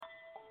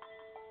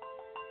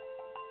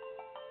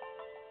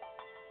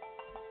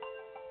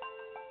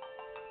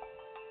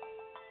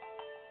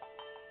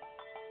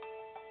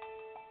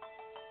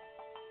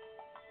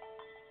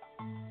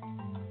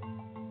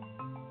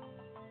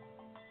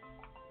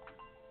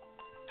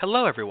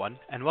Hello, everyone,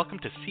 and welcome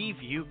to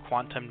Seaview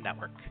Quantum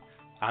Network.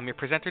 I'm your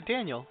presenter,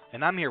 Daniel,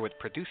 and I'm here with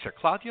producer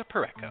Claudia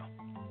Pareco.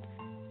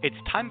 It's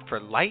time for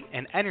Light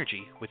and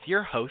Energy with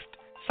your host,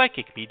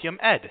 Psychic Medium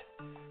Ed.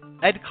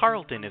 Ed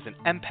Carlton is an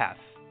empath,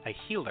 a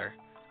healer,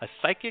 a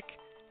psychic,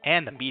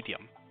 and a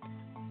medium.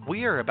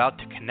 We are about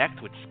to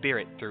connect with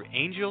spirit through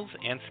angels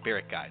and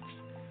spirit guides.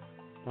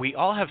 We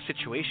all have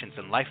situations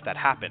in life that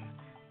happen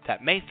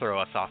that may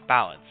throw us off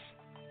balance.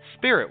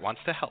 Spirit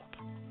wants to help.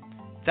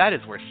 That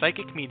is where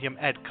Psychic Medium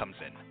Ed comes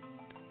in.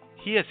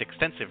 He has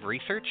extensive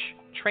research,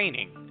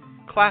 training,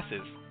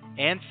 classes,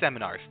 and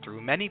seminars through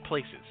many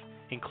places,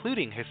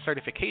 including his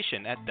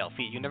certification at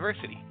Delphi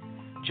University.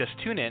 Just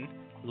tune in,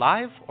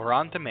 live or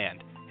on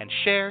demand, and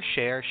share.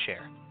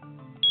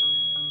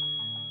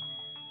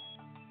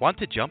 Want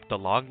to jump the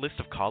long list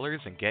of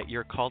callers and get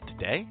your call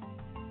today?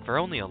 For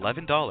only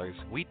 $11,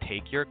 we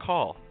take your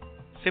call.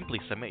 Simply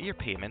submit your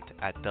payment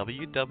at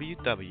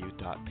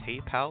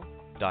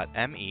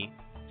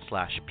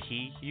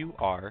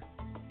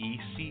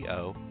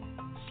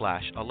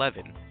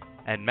www.paypal.me/PURECO/11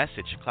 and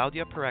message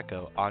Claudia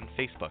Pareco on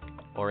Facebook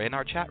or in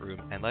our chat room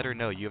and let her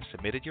know you have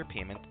submitted your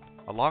payment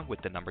along with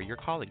the number you're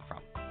calling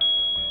from.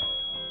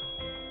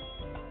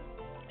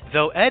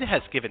 Though Ed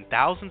has given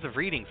thousands of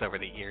readings over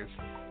the years,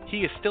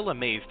 he is still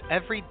amazed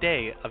every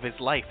day of his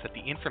life that the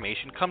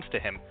information comes to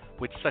him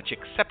with such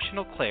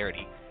exceptional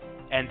clarity,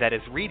 and that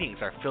his readings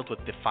are filled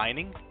with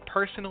defining,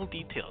 personal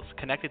details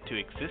connected to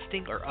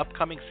existing or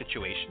upcoming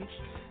situations,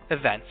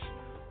 events,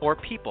 or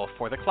people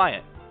for the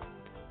client.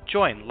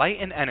 Join Light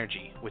and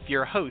Energy with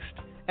your host,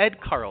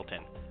 Ed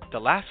Carlton, the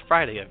last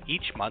Friday of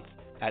each month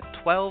at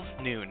 12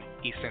 noon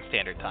Eastern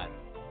Standard Time.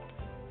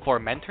 For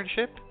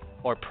mentorship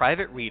or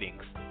private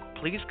readings,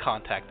 please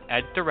contact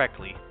Ed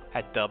directly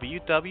at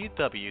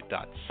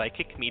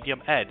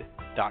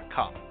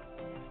www.psychicmediumed.com.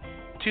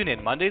 Tune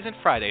in Mondays and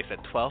Fridays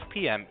at 12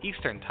 p.m.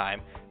 Eastern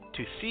Time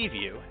to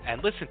Seaview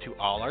and listen to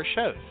all our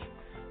shows.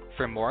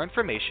 For more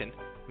information,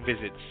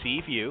 visit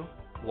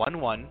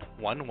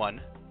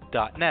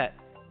seaview1111.net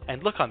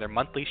and look on their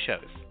monthly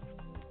shows.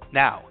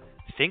 Now,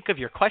 think of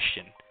your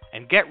question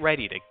and get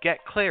ready to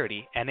get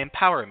clarity and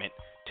empowerment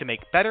to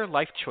make better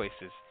life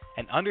choices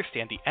and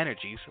understand the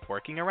energies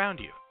working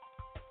around you.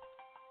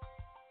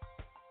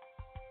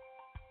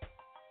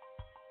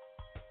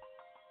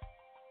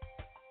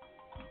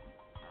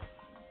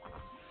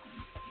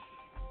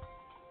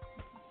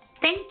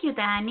 Thank you,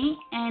 Danny,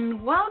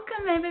 and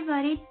welcome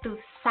everybody to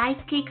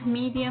Psychic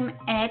Medium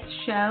Ed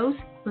Show's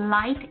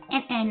Light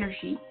and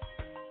Energy.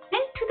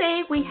 And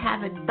today we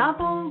have a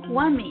double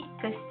whammy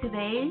because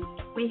today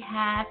we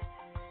have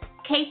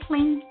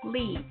Katelyn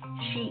Lee.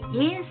 She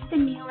is the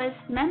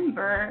newest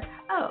member.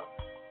 Oh,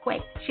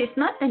 wait, she's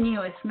not the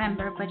newest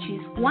member, but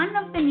she's one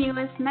of the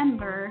newest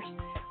members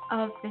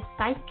of the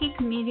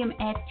Psychic Medium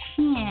Ed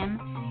team.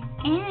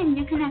 And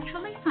you can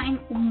actually find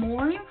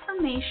more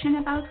information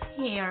about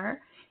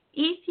her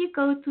if you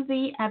go to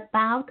the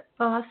About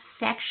Us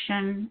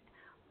section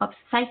of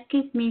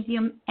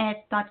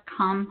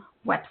psychicmediumed.com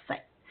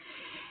website.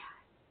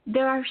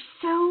 There are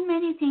so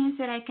many things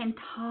that I can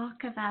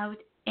talk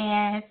about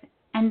Ed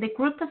and the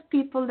group of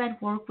people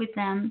that work with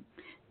them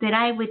that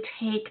I would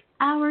take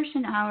hours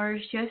and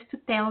hours just to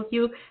tell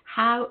you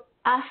how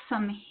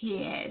awesome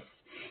he is,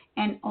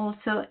 and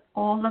also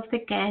all of the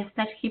guests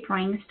that he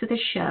brings to the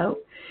show,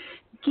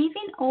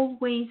 giving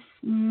always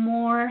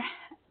more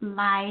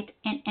light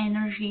and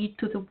energy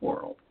to the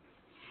world.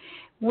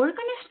 We're going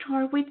to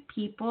start with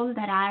people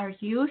that are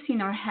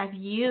using or have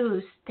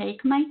used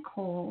Take My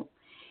Call.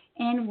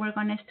 And we're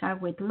going to start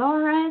with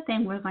Laura,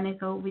 then we're going to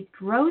go with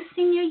Rose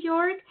in New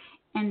York,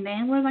 and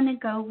then we're going to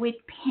go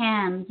with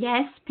Pam.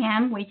 Yes,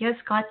 Pam, we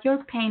just got your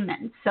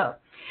payment. So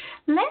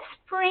let's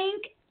bring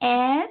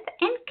Ed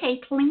and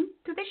Katelyn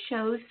to the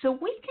show so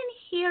we can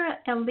hear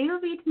a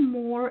little bit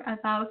more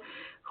about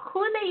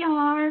who they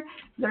are,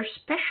 their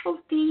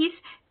specialties,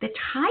 the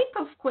type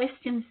of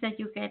questions that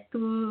you get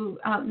to,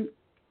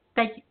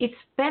 that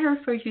it's better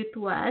for you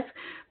to ask,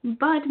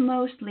 but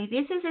mostly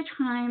this is a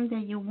time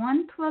that you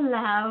want to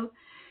allow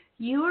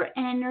your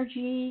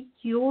energy,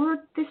 your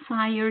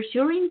desires,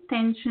 your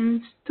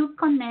intentions to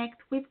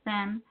connect with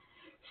them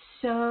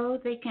so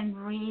they can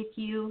read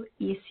you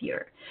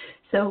easier.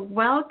 So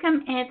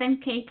welcome Ed and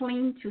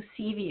Katelyn to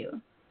Seaview.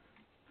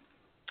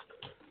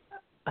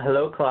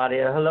 Hello,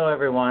 Claudia. Hello,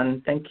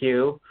 everyone. Thank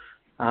you.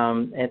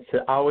 It's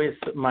always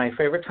my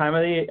favorite time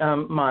of the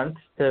month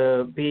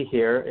to be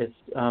here. It's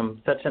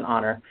such an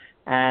honor.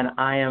 And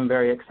I am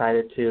very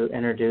excited to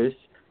introduce,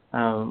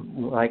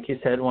 like you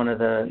said, one of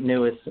the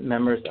newest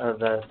members of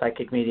the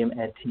Psychic Medium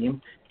Ed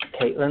team,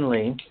 Katelyn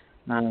Lee.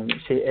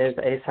 She is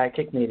a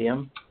psychic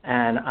medium,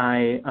 and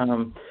I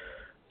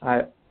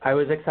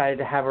was excited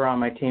to have her on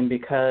my team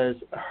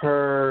because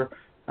her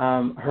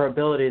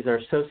abilities are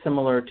so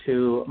similar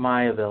to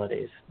my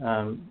abilities.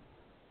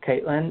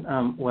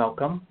 Katelyn,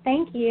 welcome.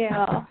 Thank you.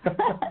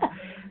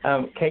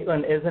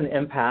 Katelyn is an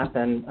empath,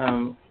 and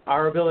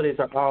our abilities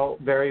are all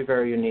very,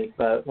 very unique.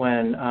 But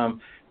when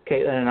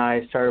Katelyn and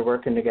I started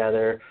working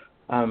together,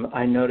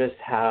 I noticed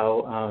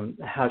how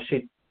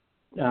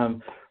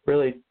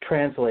really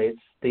translates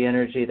the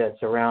energy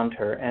that's around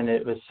her. And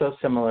it was so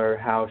similar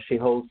how she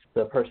holds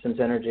the person's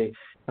energy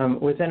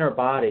within her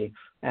body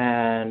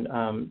and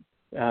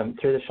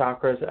through the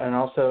chakras, and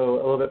also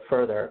a little bit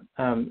further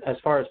as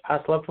far as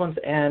past loved ones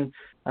and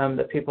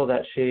the people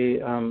that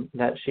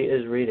she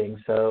is reading.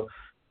 So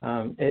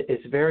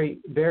it's very,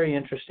 very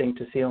interesting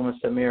to see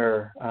almost a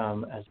mirror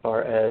as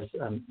far as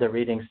the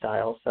reading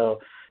style. So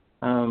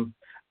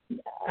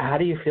how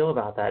do you feel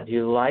about that? Do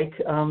you like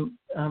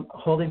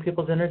holding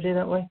people's energy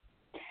that way?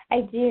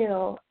 I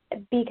do,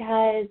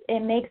 because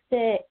it makes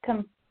it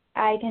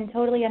I can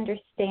totally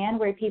understand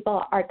where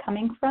people are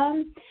coming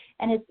from,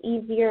 and it's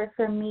easier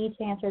for me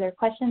to answer their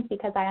questions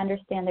because I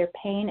understand their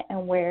pain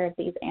and where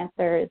these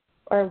answers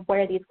or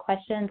where these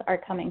questions are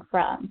coming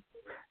from.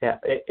 Yeah,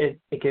 it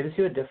gives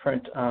you a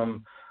different,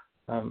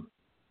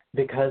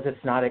 because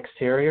it's not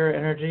exterior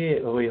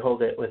energy, we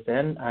hold it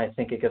within. I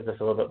think it gives us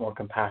a little bit more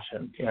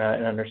compassion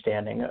and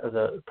understanding of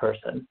the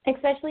person.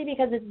 Especially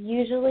because it's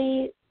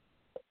usually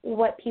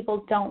what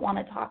people don't want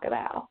to talk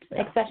about,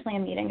 especially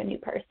in meeting a new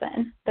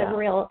person, the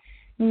real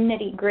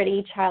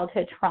nitty-gritty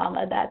childhood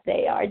trauma that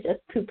they are just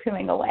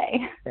poo-pooing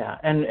away. Yeah,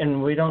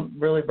 and we don't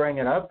really bring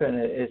it up, and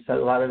it's a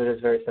lot of it is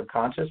very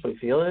subconscious. We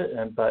feel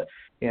it, but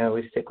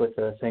we stick with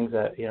the things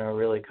that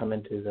really come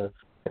into the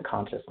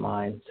conscious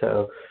mind.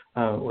 So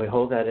we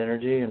hold that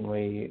energy and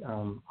we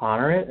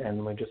honor it,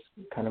 and we just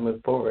kind of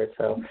move forward.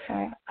 So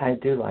I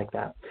do like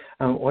that.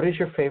 What is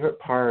your favorite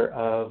part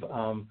of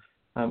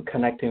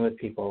connecting with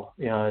people,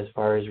 as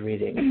far as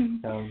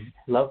reading?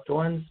 Loved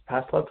ones,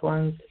 past loved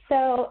ones?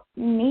 So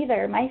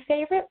neither. My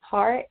favorite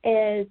part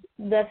is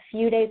the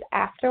few days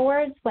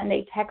afterwards when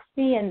they text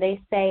me and they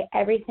say,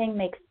 everything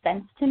makes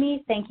sense to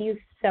me. Thank you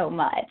so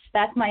much.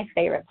 That's my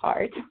favorite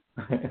part.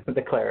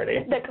 The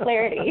clarity. The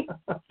clarity.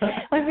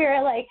 When we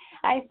were like,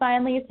 I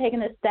finally have taken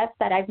the steps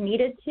that I've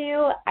needed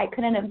to. I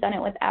couldn't have done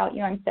it without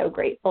you. I'm so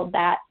grateful.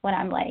 That's when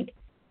I'm like,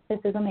 this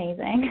is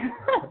amazing.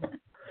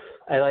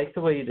 I like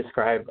the way you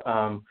describe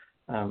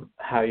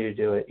how you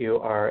do it. You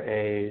are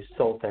a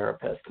soul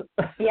therapist.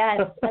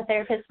 Yes, a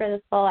therapist for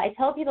the soul. I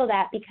tell people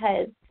that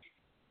because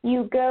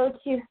you go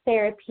to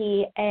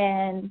therapy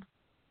and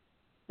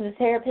the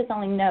therapist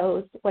only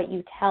knows what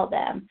you tell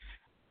them.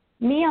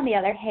 Me, on the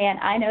other hand,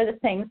 I know the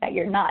things that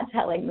you're not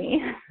telling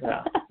me.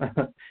 Yeah,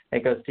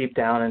 it goes deep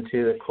down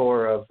into the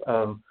core of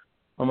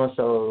almost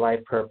a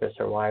life purpose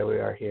or why we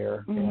are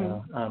here.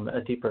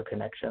 A deeper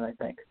connection, I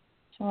think.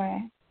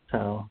 Sure.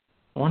 So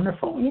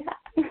wonderful.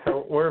 Yeah.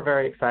 So we're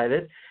very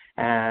excited,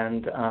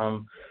 and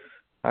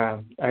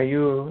are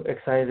you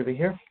excited to be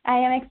here? I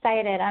am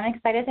excited. I'm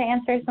excited to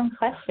answer some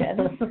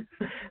questions.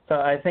 So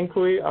I think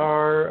we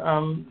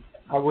are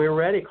we're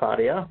ready,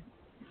 Claudia.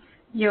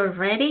 You're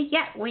ready?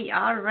 Yeah, we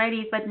are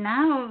ready. But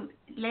now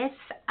let's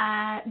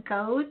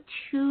go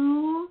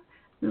to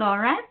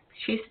Laura.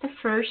 She's the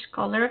first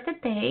caller of the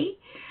day,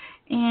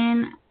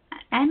 and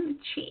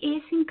she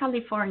is in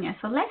California.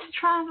 So let's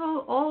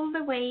travel all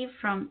the way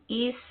from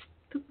east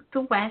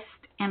to west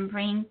and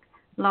bring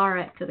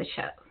Laura to the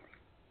show.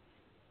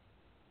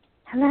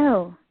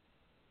 Hello.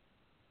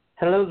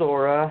 Hello,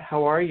 Laura.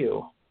 How are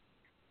you?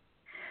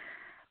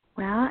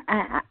 Well,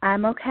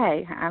 I'm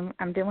okay.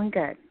 I'm doing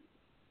good.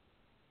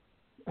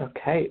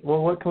 Okay.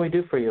 Well, what can we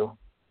do for you?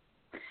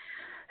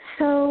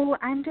 So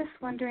I'm just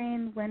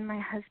wondering when my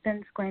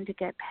husband's going to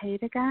get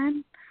paid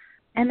again.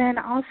 And then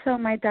also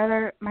my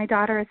daughter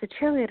is a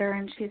cheerleader,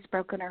 and she's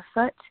broken her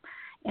foot,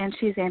 and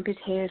she's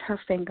amputated her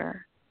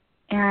finger.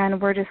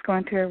 And we're just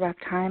going through a rough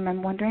time.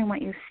 I'm wondering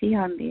what you see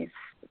on these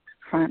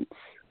fronts.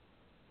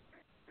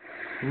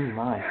 Oh,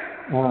 my.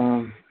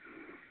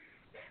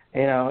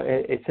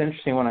 It's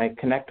interesting when I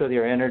connect with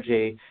your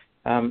energy.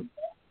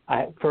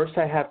 First,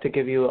 I have to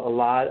give you a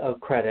lot of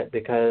credit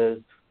because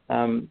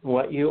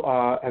what you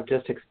have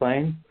just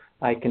explained,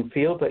 I can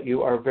feel, but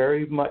you are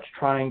very much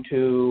trying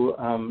to,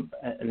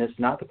 and it's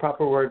not the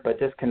proper word, but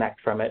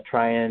disconnect from it.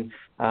 Try and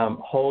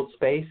hold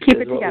space, Keep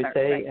is it what together,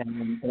 we say, right.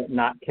 And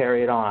not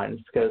carry it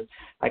on. Because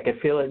I can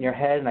feel it in your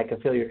head, and I can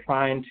feel you're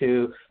trying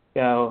to,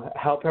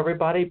 help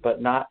everybody,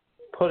 but not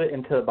put it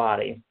into the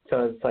body.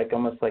 So it's like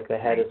almost like the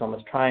head is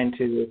almost trying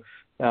to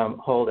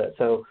hold it.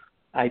 So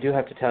I do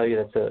have to tell you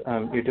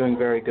that you're doing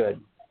very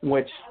good,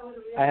 which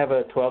I have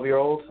a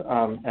 12-year-old,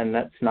 and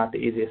that's not the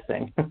easiest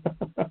thing.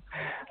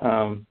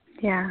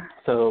 Yeah.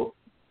 So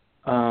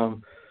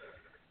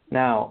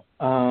now,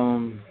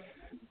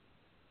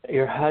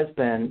 your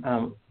husband,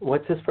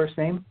 what's his first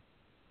name?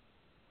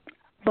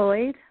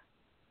 Lloyd.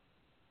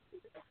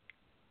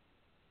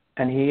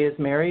 And he is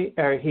married,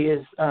 or he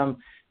is,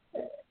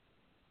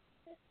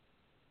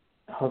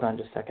 hold on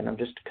just a second. I'm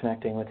just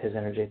connecting with his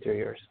energy through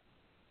yours.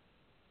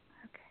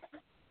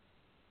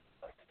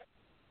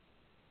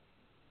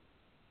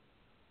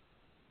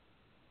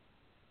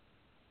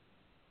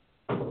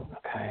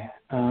 Okay.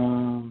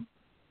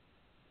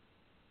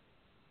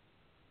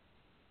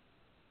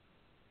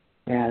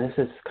 Yeah, this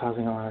is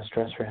causing a lot of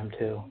stress for him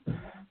too.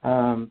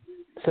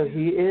 So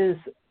he is.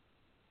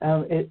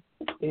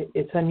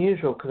 It's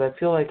unusual because I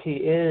feel like he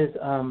is.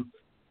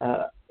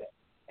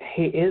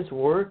 he is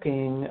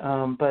working,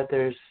 but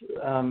there's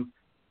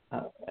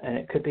and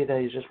it could be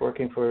that he's just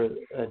working for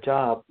a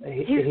job.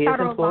 He is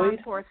federal law employed?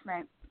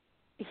 enforcement.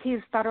 He's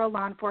federal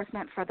law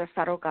enforcement for the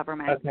federal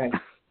government. Okay.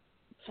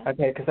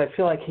 Okay, because I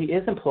feel like he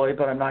is employed,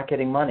 but I'm not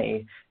getting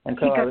money, and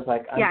so I was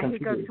like, I'm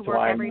confused. He goes to work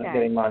why every I'm not day.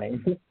 getting money.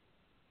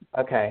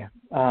 Okay.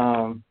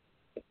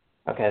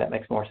 Okay, that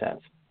makes more sense.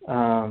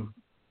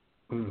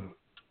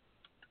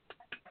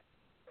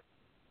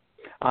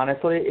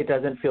 Honestly, it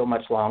doesn't feel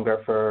much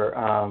longer for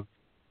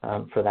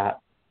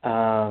that.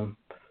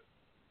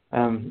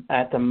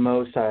 At the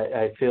most,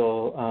 I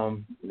feel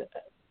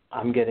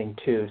I'm getting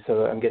 2,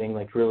 so I'm getting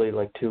like really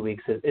like 2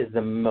 weeks is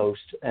the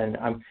most, and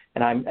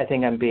I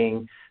think I'm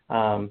being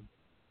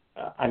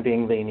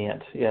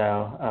lenient. You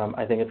know,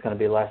 I think it's going to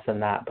be less than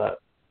that,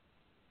 but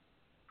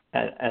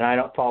and I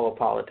don't follow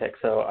politics,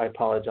 so I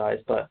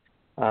apologize, but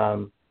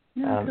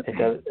it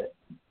does.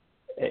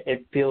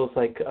 It feels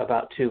like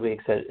about 2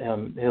 weeks that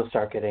he'll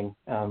start getting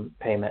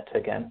payment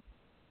again.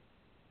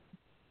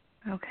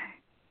 Okay.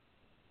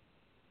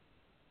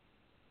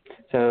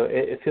 So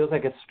it feels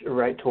like it's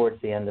right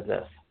towards the end of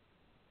this.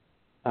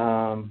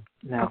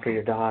 Now for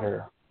your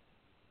daughter.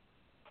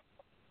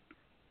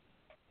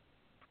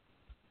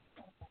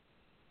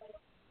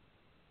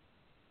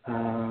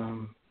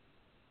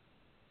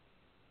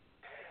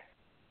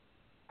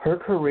 Her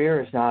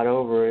career is not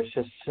over. It's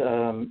just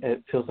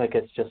it feels like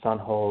it's just on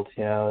hold.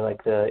 You know,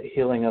 like the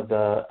healing of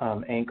the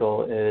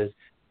ankle is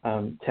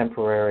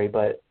temporary,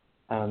 but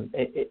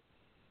it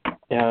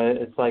you know,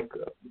 it's like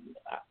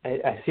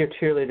I see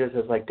cheerleaders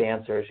as like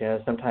dancers. You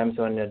know, sometimes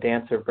when a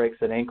dancer breaks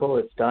an ankle,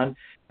 it's done.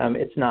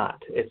 It's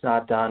not. It's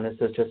not done. This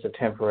is just a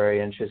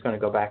temporary, and she's going to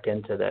go back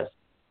into this.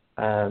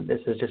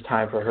 This is just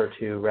time for her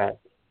to rest.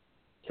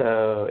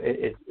 So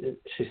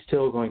she's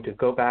still going to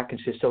go back, and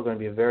she's still going to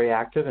be very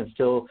active and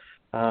still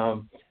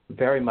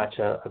very much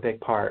a big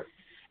part.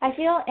 I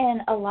feel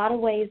in a lot of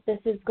ways this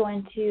is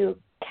going to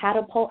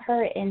catapult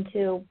her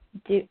into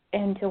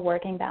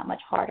working that much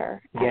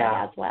harder at it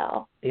as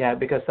well. Yeah,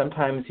 because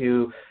sometimes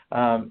you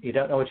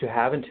don't know what you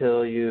have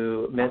until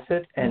you miss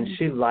it, and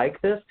she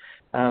liked this,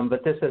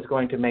 but this is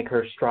going to make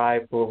her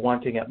strive for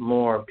wanting it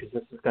more, because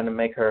this is going to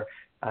make her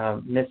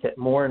miss it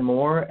more and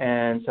more,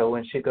 and so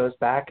when she goes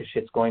back,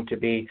 it's going to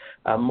be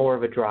more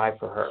of a drive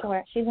for her.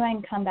 Sure, she's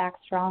going to come back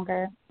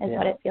stronger is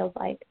what it feels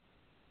like.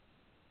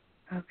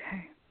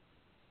 Okay.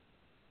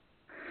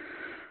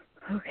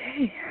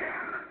 Okay.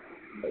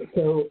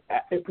 So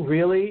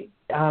really,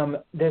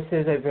 this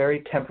is a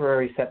very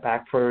temporary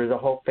setback for the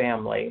whole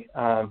family.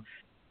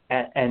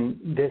 And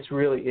this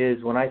really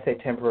is, when I say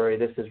temporary,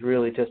 this is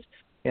really just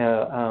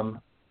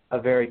a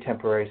very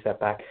temporary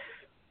setback.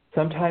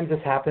 Sometimes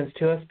this happens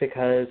to us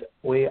because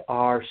we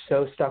are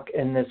so stuck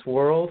in this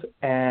world,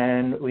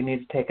 and we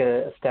need to take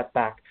a step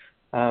back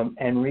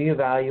and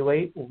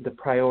reevaluate the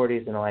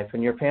priorities in life.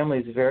 And your family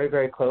is very,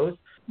 very close,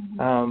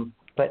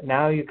 but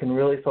now you can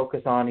really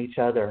focus on each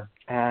other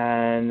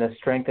and the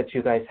strength that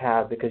you guys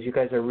have, because you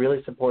guys are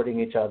really supporting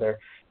each other.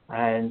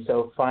 And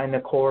so find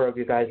the core of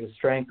you guys'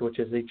 strength, which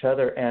is each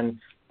other, and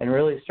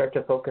really start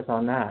to focus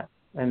on that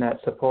and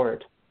that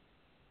support.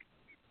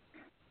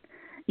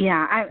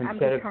 Yeah, I'm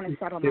just trying to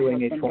settle my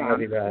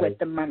husband down with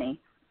the money.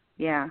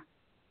 Yeah.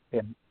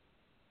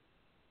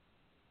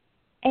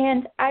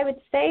 And I would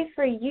say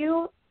for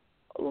you,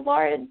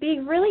 Laura, be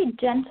really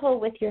gentle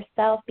with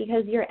yourself,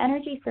 because your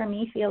energy for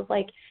me feels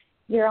like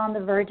you're on the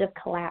verge of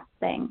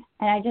collapsing.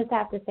 And I just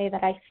have to say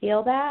that I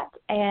feel that,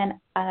 and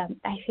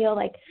I feel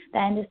like the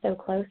end is so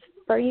close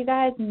for you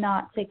guys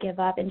not to give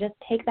up and just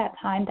take that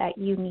time that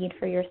you need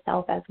for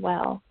yourself as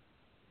well.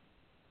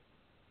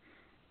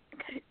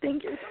 Okay,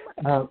 thank you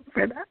so much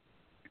for that.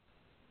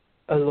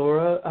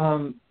 Laura,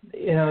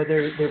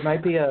 there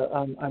might be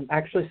I'm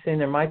actually saying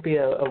there might be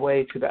a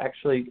way to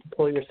actually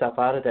pull yourself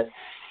out of this.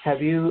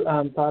 Have you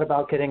thought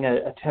about getting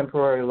a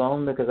temporary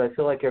loan? Because I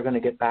feel like you're going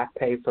to get back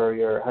pay for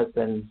your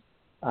husband's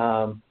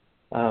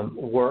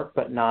work,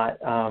 but not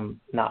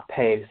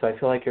pay. So I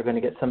feel like you're going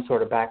to get some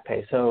sort of back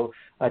pay. So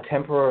a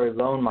temporary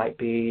loan might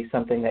be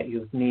something that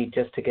you need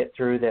just to get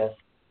through this.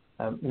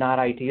 Not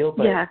ideal,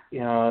 but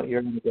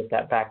you're going to get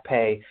that back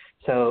pay.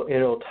 So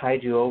it'll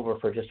tide you over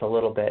for just a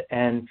little bit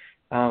and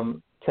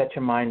set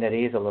your mind at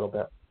ease a little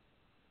bit.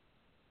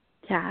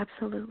 Yeah,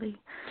 absolutely.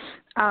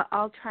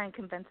 I'll try and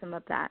convince him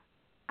of that.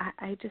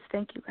 I just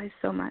thank you guys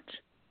so much.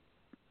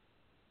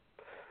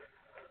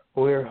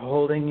 We're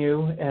holding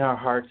you in our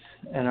hearts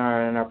and in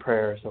our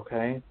prayers,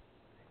 okay?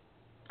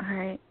 All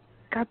right.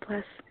 God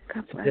bless.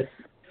 God bless.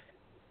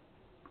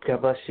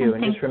 God bless you.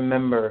 And just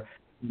remember,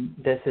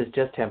 this is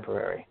just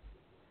temporary.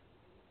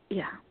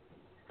 Yeah.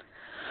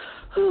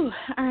 Whew.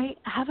 All right.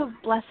 Have a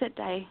blessed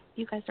day.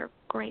 You guys are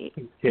great.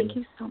 Thank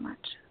you so much.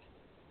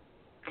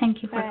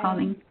 Thank you for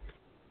calling.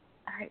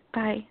 All right.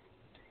 Bye.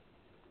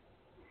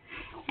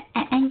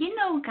 And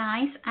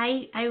guys,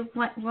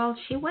 while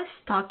she was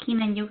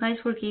talking and you guys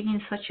were giving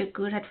such a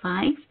good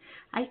advice,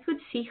 I could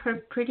see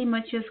her pretty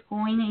much just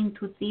going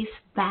into this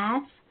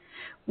bath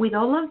with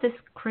all of these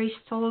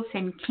crystals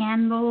and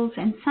candles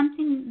and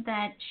something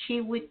that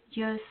she would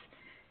just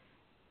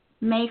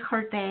make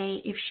her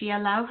day if she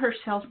allow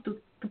herself to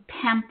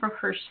pamper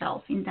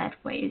herself in that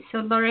way. So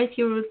Laura, if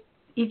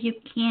you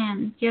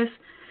can, just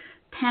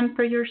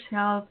pamper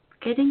yourself,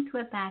 get into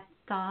a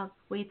bathtub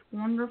with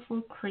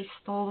wonderful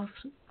crystals,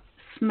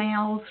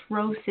 smells,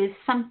 roses,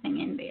 something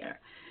in there.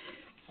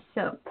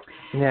 So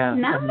yeah,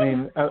 I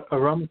mean,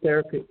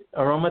 aromatherapy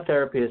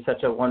is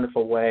such a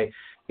wonderful way.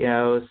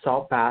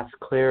 Salt baths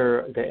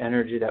clear the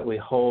energy that we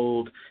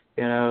hold.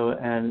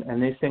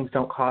 And these things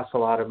don't cost a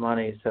lot of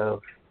money.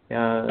 So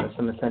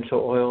some essential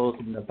oils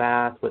in the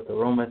bath with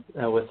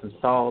with some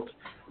salt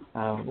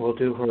will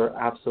do her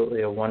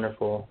absolutely a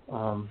wonderful,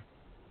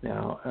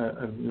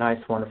 a nice,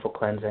 wonderful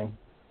cleansing.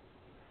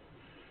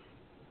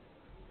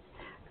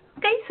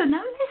 Okay, so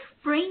now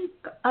let's bring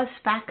us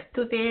back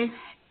to the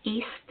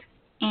East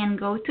and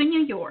go to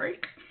New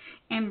York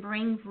and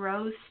bring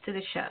Rose to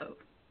the show.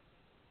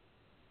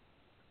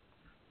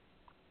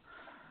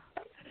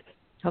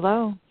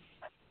 Hello.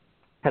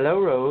 Hello,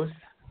 Rose.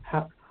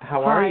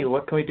 How are you?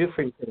 What can we do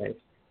for you today?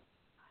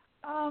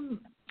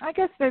 I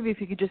guess maybe if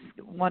you could just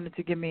wanted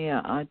to give me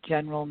a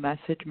general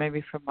message,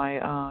 maybe from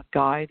my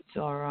guides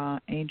or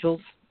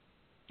angels.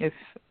 Do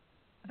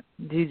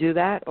you do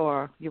that,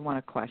 or you want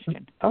a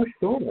question? Oh,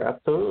 sure,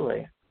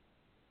 absolutely.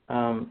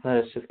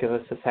 Let's just give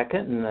us a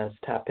second and let's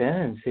tap in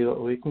and see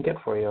what we can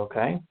get for you.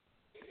 Okay.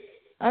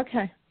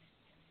 Okay.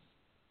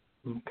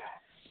 Okay.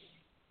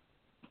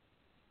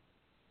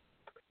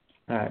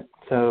 All right.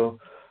 So,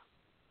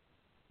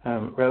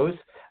 Rose,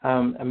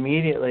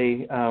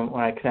 immediately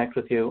when I connect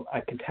with you,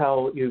 I can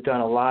tell you've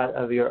done a lot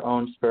of your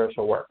own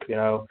spiritual work.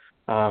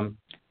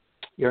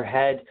 Your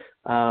head,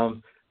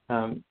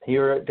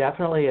 you're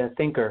definitely a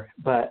thinker,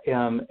 but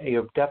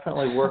you've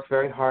definitely worked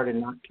very hard in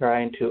not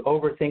trying to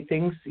overthink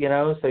things,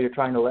 so you're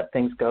trying to let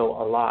things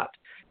go a lot.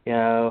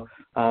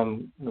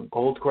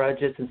 Old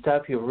grudges and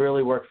stuff, you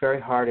really work very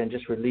hard in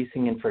just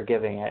releasing and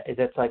forgiving it.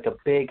 It's like a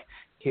big,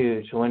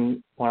 huge,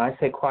 when I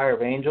say choir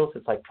of angels,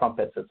 it's like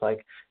trumpets. It's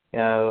like,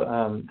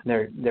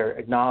 they're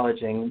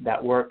acknowledging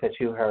that work that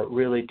you are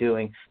really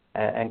doing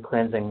and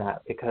cleansing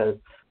that, because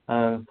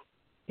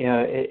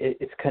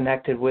it's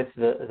connected with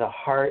the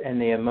heart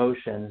and the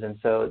emotions, and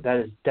so that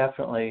is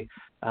definitely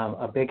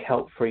a big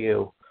help for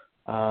you.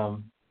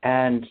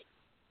 And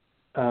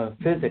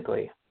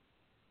physically,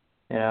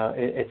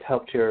 it's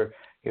helped your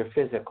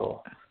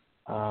physical,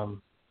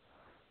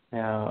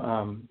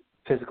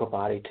 physical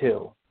body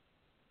too.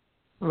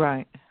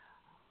 Right.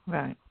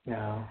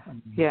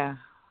 Yeah,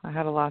 I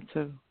had a lot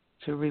to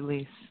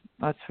release.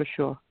 That's for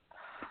sure.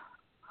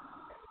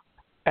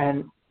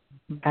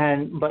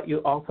 But you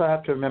also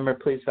have to remember,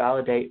 please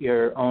validate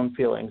your own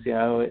feelings.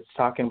 It's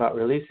talking about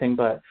releasing,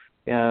 but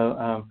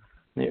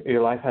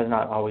your life has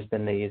not always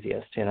been the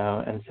easiest.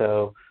 And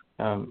so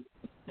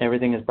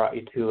everything has brought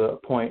you to a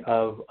point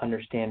of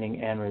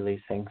understanding and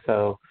releasing.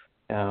 So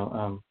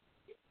I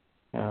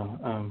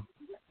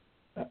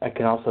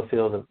can also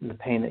feel the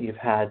pain that you've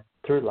had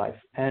through life.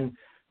 And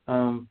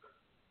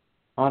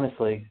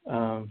honestly,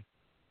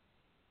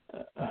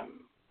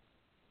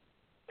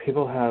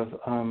 people have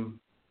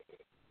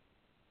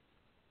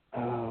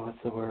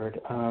what's the word?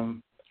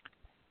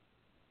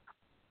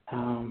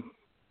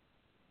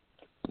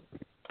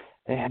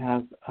 They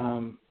have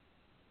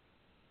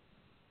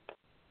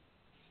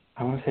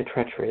I want to say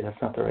treachery. That's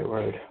not the right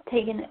word.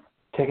 Taken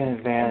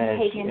advantage.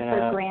 Taken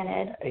for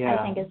granted. Yeah.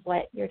 I think is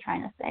what you're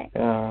trying to say.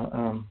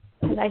 Yeah.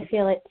 Because I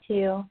feel it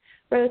too.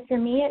 Rose, for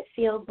me, it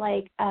feels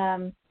like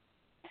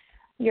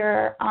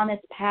you're on this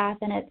path,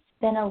 and it's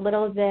been a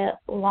little bit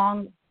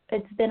long.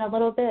 It's been a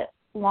little bit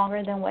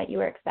longer than what you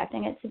were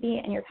expecting it to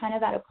be, and you're kind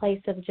of at a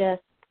place of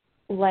just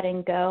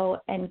letting go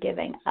and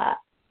giving up.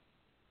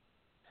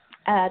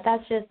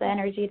 That's just the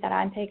energy that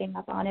I'm picking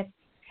up on.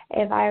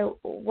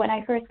 When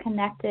I first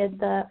connected,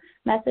 the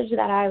message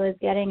that I was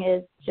getting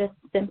is just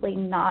simply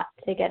not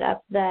to get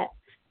up. That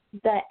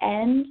the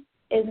end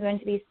is going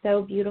to be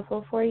so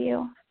beautiful for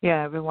you.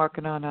 Yeah, I've been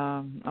working on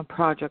a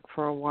project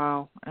for a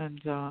while,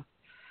 and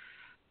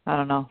I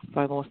don't know if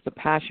I lost the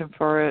passion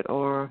for it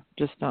or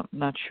just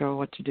not sure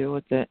what to do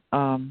with it.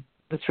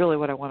 It's really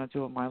what I want to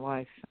do with my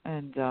life,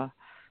 and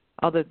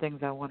other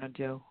things I want to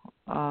do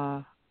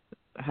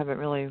haven't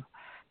really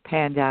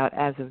panned out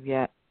as of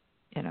yet,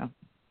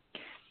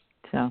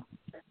 So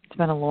it's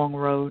been a long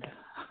road,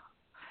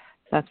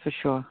 that's for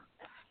sure.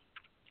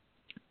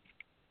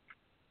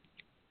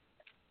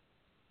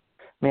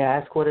 May I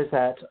ask, what is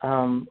that?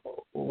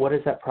 What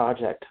is that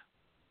project?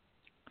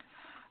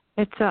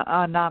 It's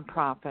a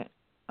nonprofit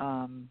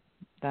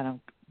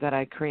that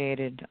I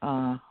created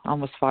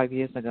almost 5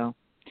 years ago,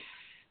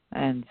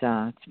 and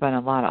it's been a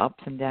lot of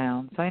ups and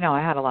downs. So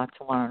I had a lot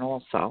to learn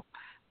also.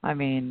 I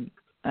mean,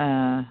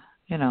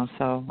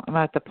 so I'm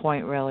at the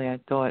point really. I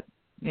thought,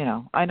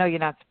 I know you're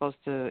not supposed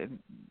to,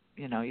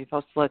 you're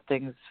supposed to let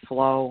things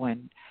flow,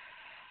 and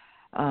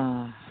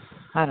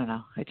I don't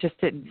know. It just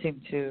didn't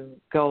seem to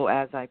go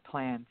as I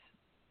planned.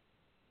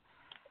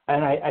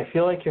 And I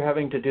feel like you're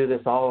having to do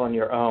this all on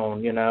your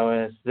own,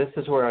 and this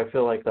is where I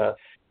feel like the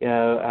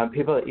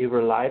people that you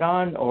relied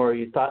on or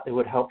you thought they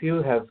would help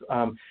you have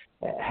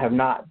have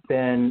not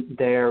been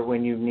there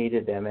when you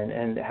needed them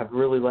and have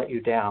really let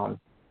you down.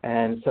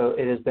 And so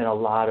it has been a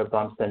lot of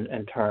bumps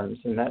and turns,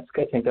 and I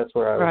think that's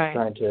where I was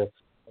trying to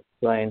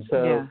explain.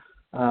 So,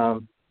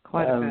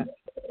 quite a bit.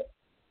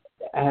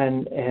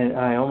 And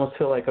I almost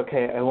feel like,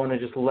 okay, I want to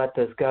just let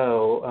this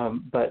go,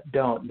 but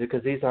don't,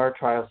 because these are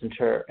trials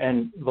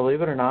and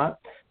believe it or not,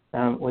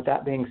 with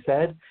that being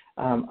said,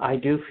 I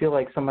do feel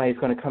like somebody's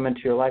going to come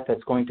into your life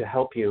that's going to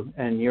help you,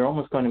 and you're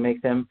almost going to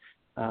make them,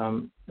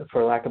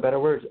 for lack of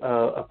better words,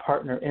 a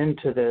partner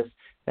into this,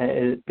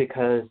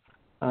 because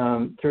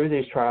through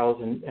these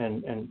trials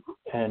and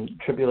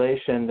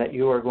tribulation, that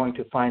you are going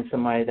to find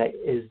somebody that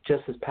is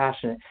just as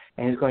passionate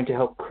and is going to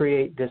help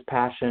create this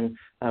passion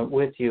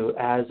with you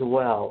as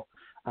well.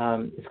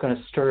 It's going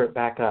to stir it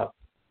back up.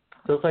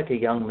 Feels like a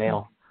young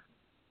male.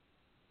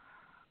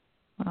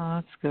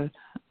 Oh, that's good.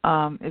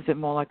 Is it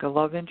more like a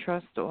love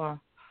interest or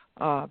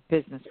a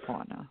business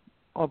partner,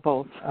 or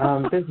both?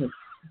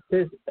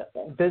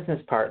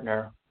 Business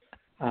partner.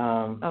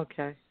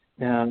 Okay.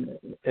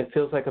 It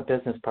feels like a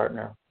business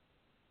partner.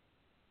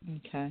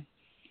 Okay.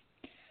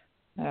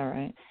 All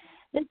right.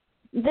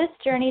 This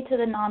journey to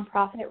the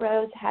nonprofit,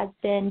 Rose, has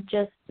been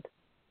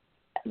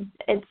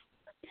it's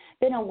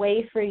been a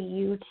way for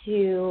you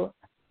to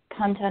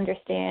come to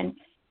understand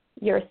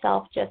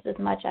yourself just as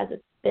much as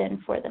it's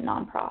been for the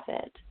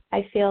nonprofit.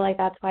 I feel like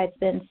that's why it's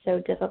been so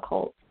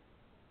difficult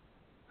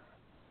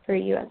for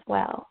you as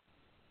well.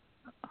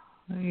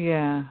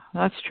 Yeah,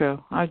 that's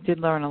true. I did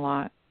learn a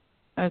lot.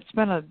 It's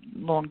been a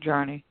long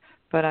journey,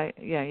 but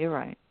you're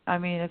right. I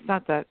mean, it's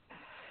not that,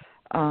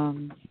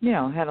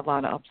 had a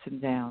lot of ups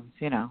and downs,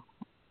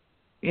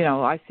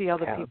 I see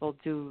other people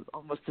do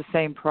almost the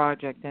same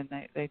project, and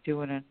they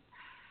do it in,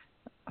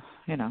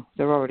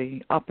 they're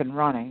already up and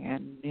running,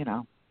 and,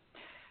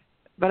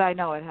 but I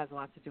know it has a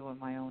lot to do with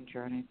my own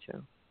journey,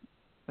 too.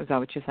 Is that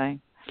what you're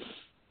saying?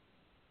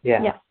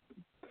 Yeah. Yes.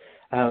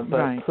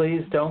 But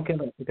please don't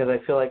give up, because I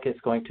feel like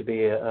it's going to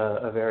be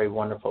a very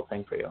wonderful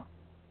thing for you.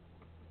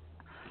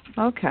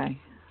 Okay.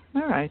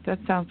 All right. That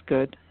sounds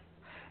good.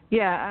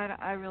 Yeah,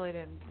 I really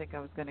didn't think I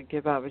was going to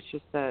give up. It's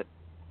just that,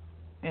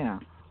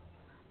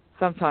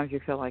 sometimes you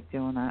feel like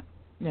doing that,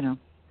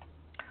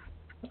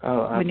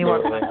 Oh, absolutely. When you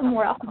are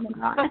more often than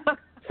not.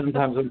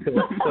 Sometimes we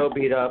feel so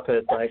beat up,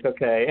 it's like,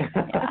 okay.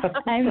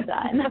 I'm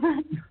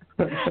done.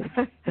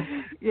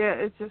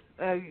 It's just,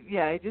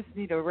 I just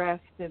need to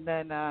rest and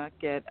then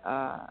get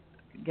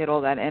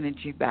all that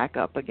energy back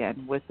up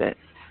again with it,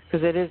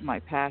 because it is my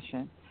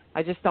passion.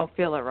 I just don't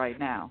feel it right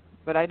now,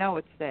 but I know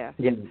it's there.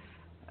 Yeah.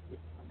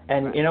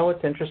 And you know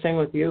what's interesting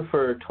with you?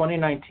 For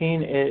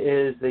 2019, it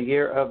is the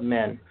year of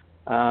men.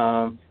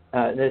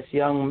 This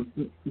young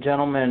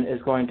gentleman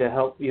is going to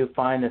help you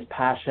find this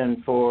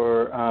passion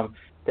for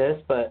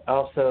this, but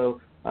also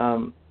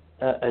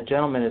a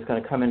gentleman is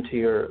going to come into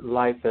your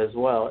life as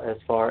well, as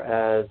far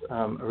as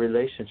a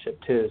relationship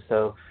too.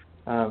 So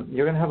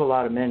you're going to have a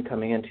lot of men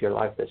coming into your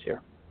life this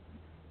year.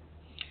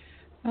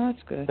 Oh,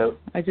 that's good. So,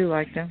 I do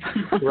like them.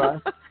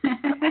 Russ,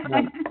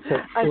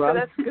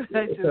 that's good.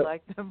 I do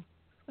like them.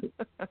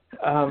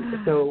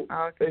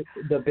 Okay.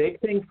 The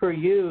big thing for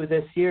you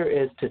this year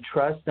is to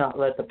trust, not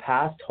let the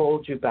past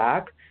hold you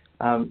back,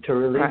 to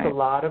release a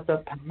lot of the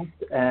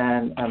past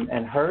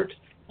and hurt,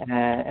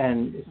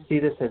 and see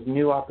this as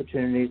new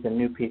opportunities and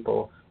new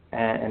people,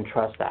 and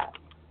trust that.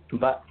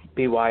 But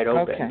be wide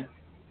open. Okay.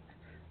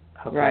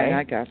 Right,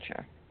 I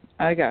gotcha.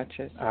 All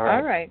right.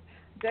 All right.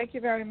 Thank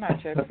you very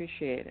much. I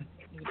appreciate it.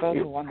 You both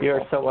are wonderful.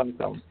 You're so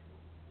welcome.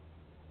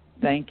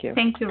 Thank you.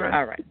 Thank you, Rose.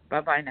 All right.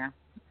 Bye-bye now.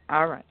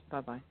 All right.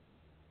 Bye-bye.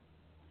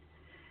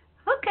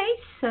 Okay,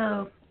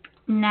 so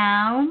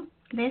now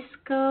let's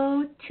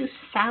go to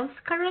South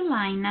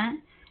Carolina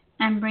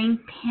and bring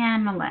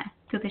Pamela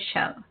to the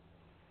show.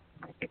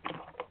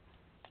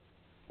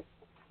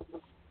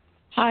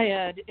 Hi,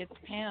 Ed. It's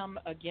Pam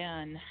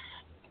again.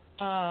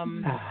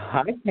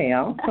 Hi,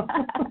 Pam.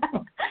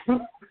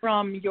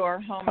 From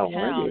your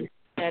hometown.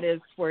 That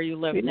is where you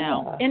live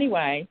now.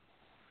 Anyway,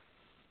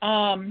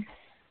 I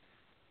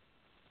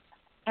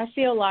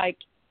feel like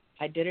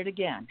I did it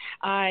again.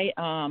 I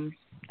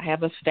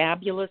have a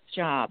fabulous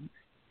job.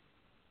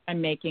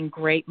 I'm making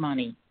great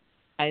money.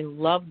 I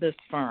love this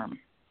firm.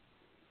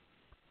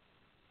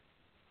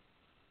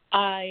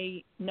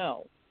 I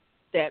know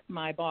that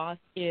my boss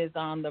is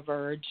on the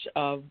verge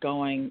of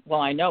going,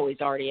 well, I know he's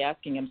already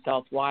asking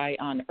himself, why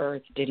on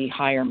earth did he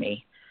hire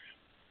me?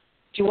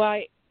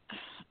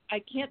 I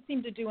can't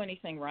seem to do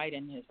anything right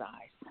in his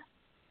eyes.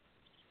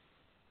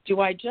 Do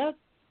I just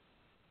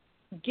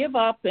give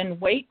up and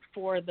wait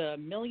for the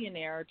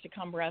millionaire to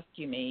come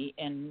rescue me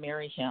and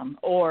marry him?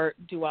 Or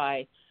do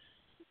I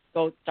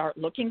go start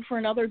looking for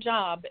another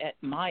job at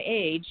my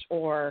age?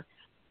 Or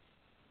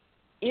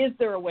is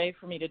there a way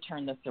for me to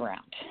turn this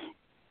around?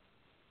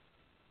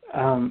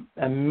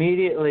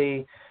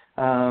 Immediately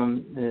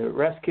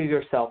rescue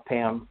yourself,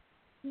 Pam.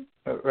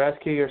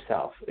 Rescue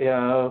yourself.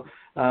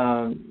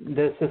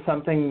 This is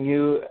something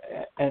you,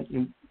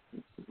 and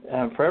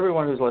for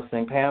everyone who's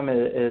listening, Pam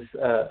is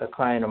a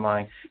client of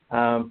mine.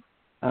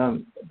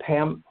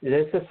 Pam,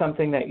 this is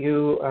something that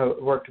you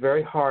worked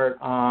very hard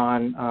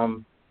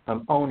on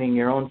owning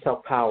your own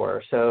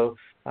self-power. So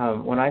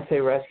when I say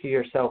rescue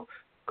yourself,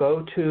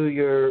 go to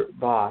your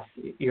boss.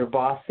 Your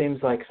boss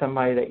seems like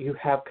somebody that you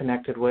have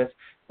connected with,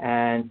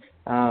 and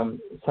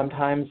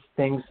sometimes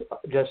things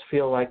just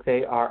feel like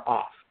they are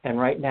off. And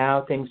right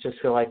now things just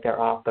feel like they're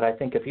off. But I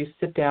think if you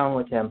sit down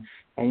with him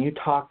and you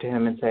talk to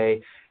him and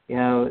say,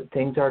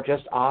 things are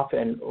just off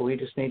and we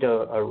just need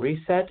a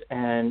reset,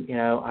 and,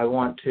 I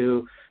want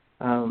to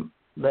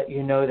let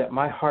you know that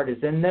my heart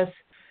is in this,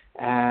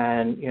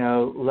 and,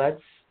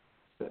 let's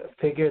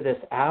figure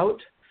this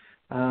out,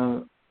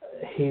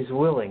 he's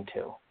willing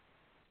to.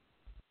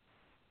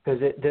 Because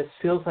this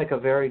feels like a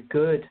very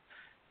good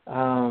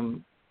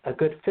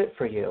fit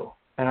for you.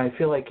 And I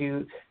feel like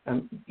you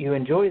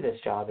enjoy this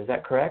job. Is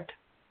that correct?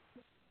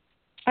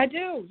 I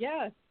do,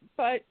 yes.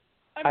 But,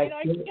 I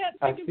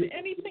can't think of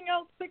anything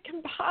else that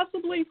can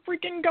possibly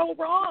freaking go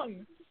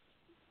wrong.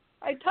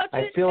 I touch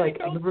it and it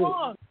goes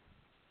wrong.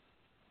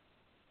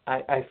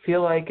 I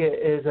feel like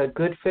it is a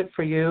good fit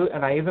for you,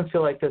 and I even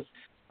feel like this.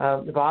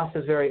 The boss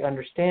is very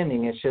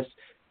understanding. It's just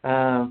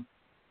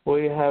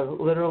we have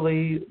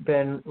literally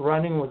been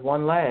running with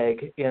one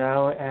leg,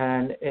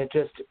 and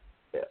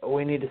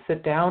we need to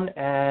sit down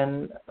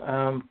and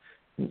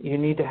you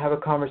need to have a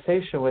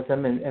conversation with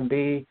him and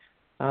be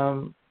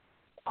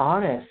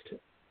honest.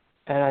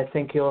 And I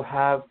think you'll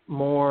have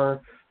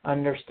more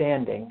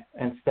understanding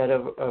instead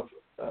of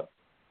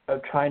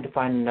trying to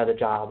find another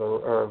job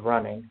or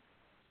running.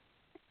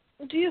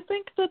 Do you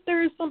think that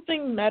there is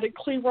something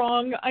medically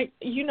wrong?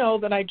 You know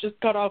that I just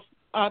got out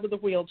of the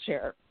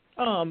wheelchair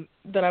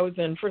that I was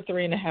in for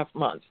 3.5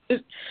 months.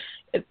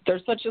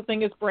 There's such a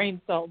thing as brain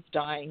cells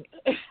dying.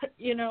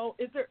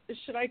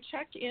 Should I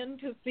check in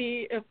to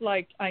see if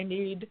I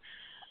need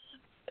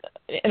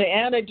an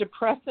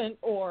antidepressant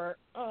or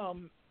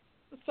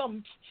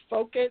some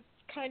focus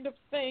kind of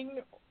thing,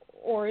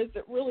 or is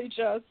it really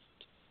just,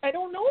 I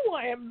don't know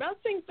why I'm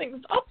messing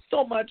things up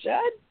so much,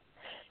 Ed?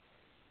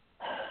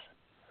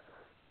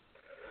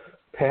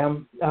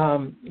 Pam,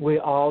 we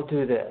all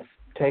do this.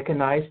 Take a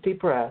nice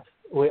deep breath.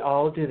 We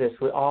all do this.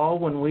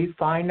 When we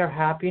find our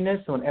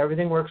happiness, when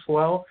everything works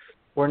well,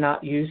 we're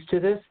not used to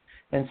this,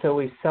 and so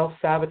we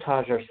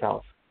self-sabotage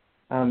ourselves.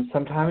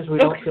 Sometimes we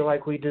don't feel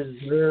like we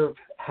deserve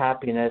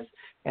happiness,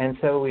 and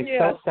so we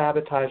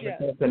self-sabotage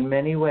ourselves in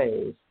many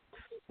ways.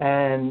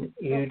 And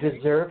you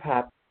deserve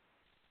happiness.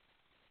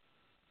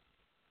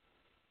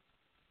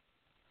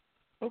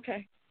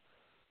 Okay.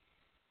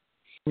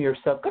 Your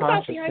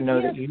subconscious to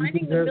know that you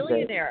deserve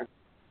it.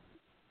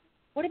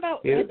 What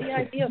about the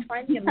idea of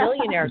finding a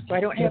millionaire so I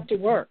don't have to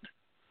work?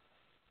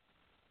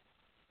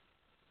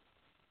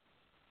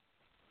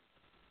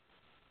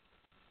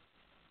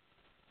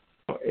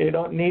 You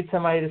don't need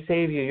somebody to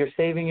save you. You're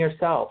saving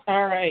yourself.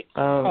 All right.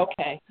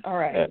 Okay. All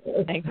right.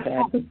 Thanks,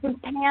 Ed.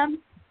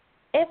 Pam,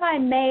 if I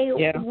may,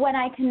 when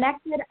I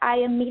connected, I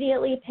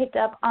immediately picked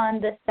up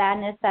on the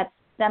sadness that's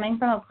stemming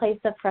from a place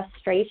of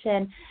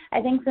frustration.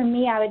 I think for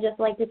me, I would just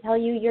like to tell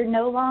you, you're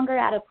no longer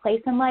at a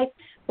place in life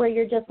where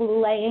you're just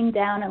laying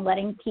down and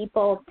letting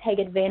people take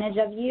advantage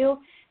of you.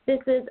 This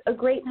is a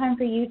great time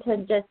for you to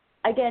just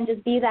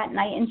be that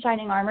knight in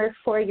shining armor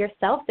for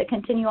yourself, to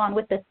continue on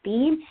with the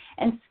theme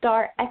and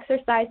start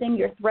exercising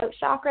your throat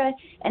chakra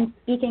and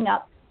speaking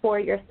up for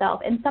yourself.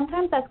 And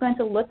sometimes that's going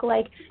to look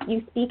like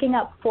you speaking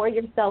up for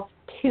yourself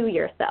to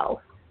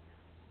yourself.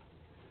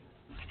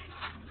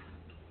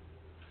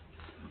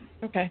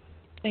 Okay.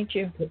 Thank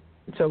you.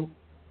 So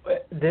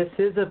this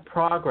is a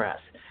progress.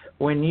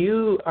 When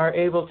you are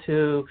able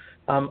to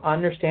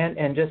understand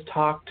and just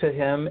talk to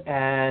him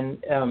and,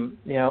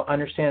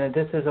 understand that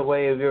this is a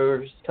way of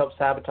your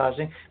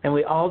self-sabotaging, and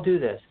we all do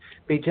this.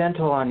 Be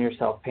gentle on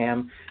yourself,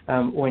 Pam.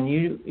 When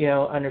you,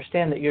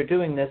 understand that you're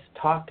doing this,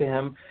 talk to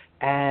him,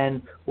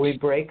 and we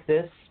break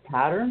this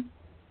pattern,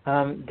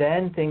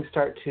 then things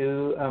start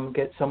to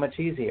get so much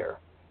easier.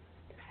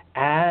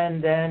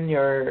 And then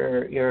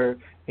your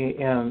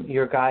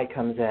guy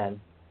comes in.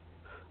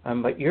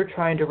 But you're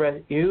trying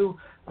to you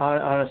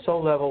on a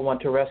soul level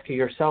want to rescue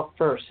yourself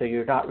first, so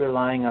you're not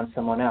relying on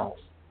someone else.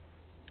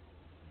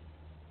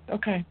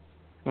 Okay.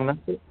 And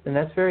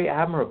that's very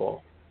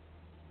admirable.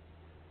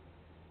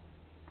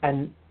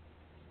 And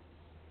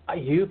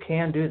you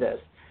can do this.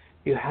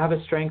 You have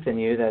a strength in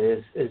you that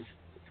is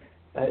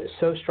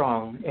so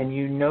strong, and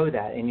you know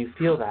that, and you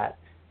feel that.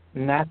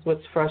 And that's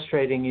what's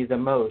frustrating you the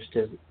most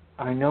is,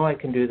 I know I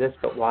can do this,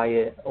 but why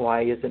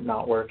is it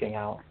not working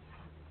out?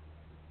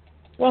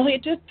 Well, he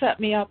did set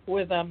me up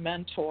with a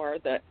mentor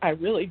that I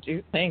really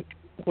do think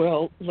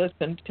will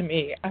listen to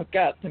me. I've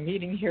got the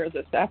meeting here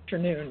this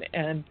afternoon,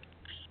 and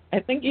I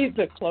think he's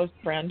a close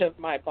friend of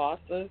my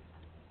boss's.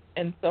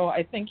 And so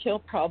I think he'll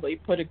probably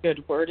put a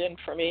good word in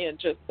for me and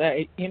just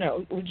say,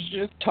 would you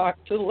just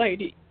talk to the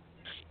lady?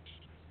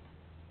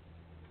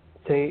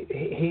 See,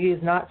 he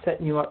is not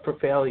setting you up for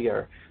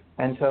failure.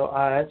 And so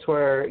that's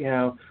where,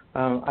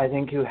 I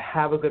think you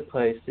have a good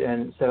place.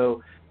 And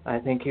so I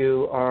think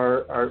you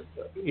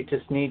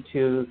just need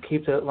to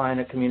keep that line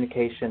of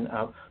communication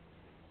up.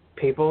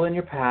 people in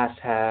your past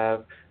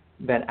have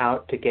been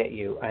out to get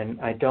you, and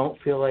I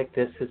don't feel like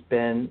this is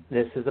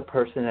a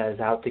person that is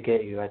out to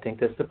get you. I think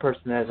this is a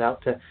person that is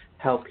out to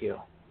help you.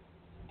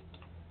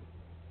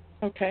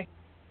 Okay.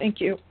 Thank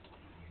you.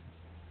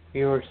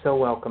 You are so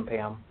welcome,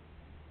 Pam.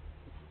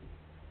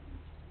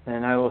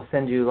 And I will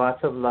send you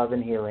lots of love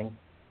and healing.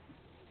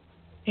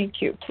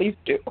 Thank you. Please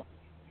do.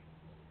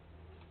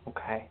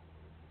 Okay.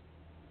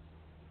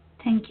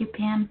 Thank you,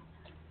 Pam.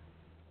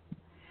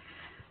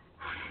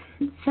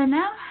 So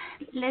now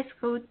let's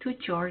go to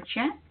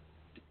Georgia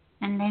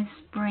and let's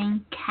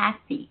bring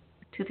Kathy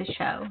to the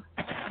show.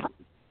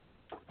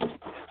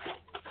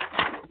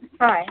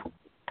 Hi.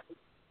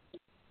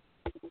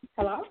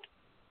 Hello?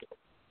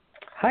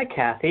 Hi,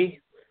 Kathy.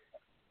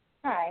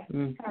 Hi.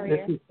 How are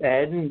This you? is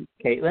Ed and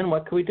Katelyn.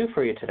 What can we do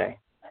for you today?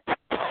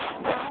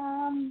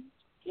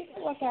 You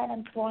can look at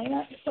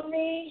employment for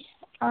me.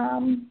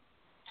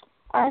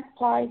 I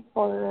applied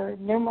for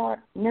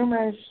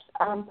numerous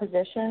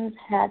positions,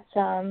 had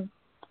some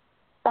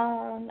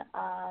phone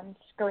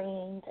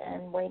screened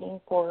and waiting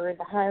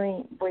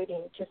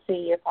to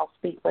see if I'll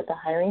speak with the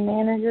hiring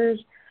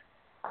managers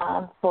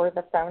for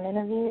the phone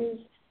interviews.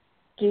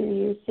 Do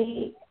you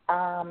see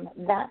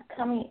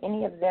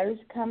any of those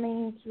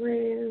coming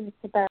through?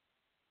 It's about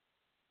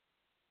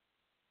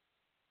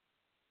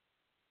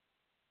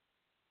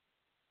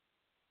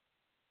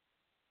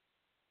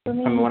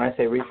When I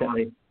say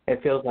recently,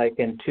 it feels like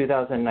in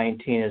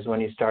 2019 is when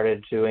you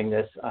started doing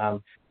this.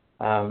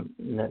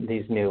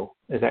 These new.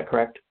 Is that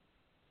correct?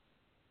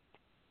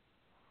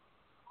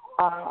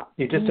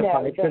 You just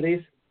applied for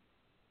these?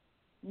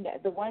 No,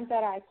 the ones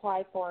that I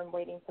applied for and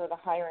waiting for the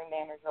hiring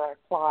manager, I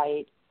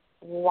applied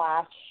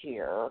last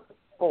year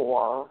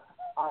for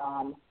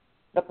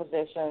the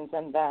positions,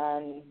 and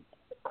then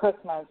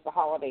Christmas, the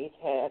holidays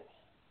hit,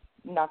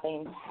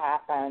 nothing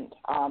happened.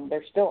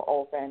 They're still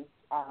open.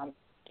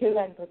 Two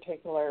in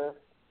particular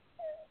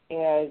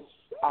is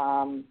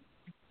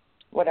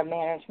with a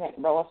management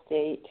real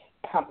estate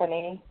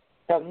company.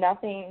 So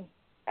nothing,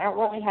 I don't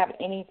really have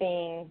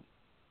anything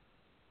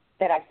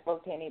that I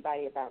spoke to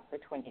anybody about for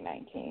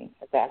 2019,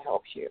 if that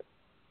helps you.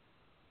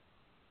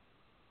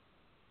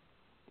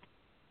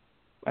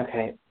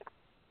 Okay.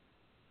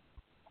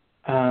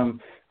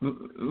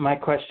 My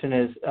question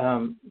is,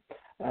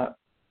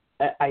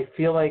 I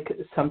feel like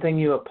something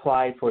you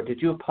applied for,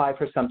 did you apply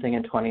for something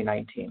in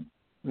 2019?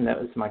 And that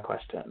was my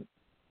question.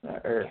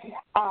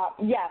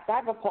 Yes,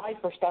 I've applied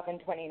for stuff in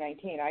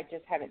 2019. I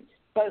just haven't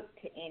spoke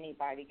to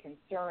anybody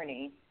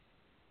concerning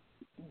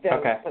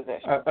those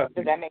positions.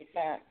 Does that make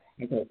sense?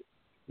 Okay.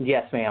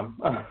 Yes, ma'am.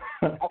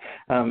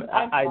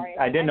 sorry.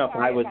 I didn't know if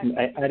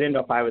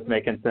I was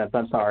making sense.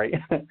 I'm sorry.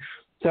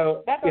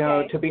 So, that's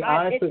okay. To be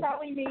honest, it's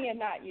probably me and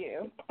not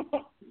you.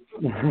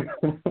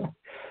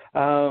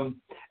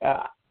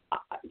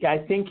 I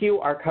think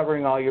you are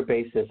covering all your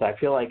bases. I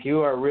feel like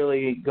you are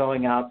really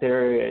going out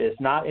there. It's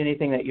not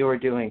anything that you are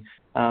doing.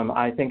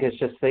 I think it's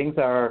just things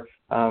are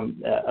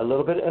a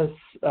little bit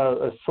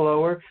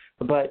slower.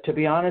 But to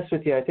be honest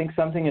with you, I think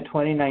something in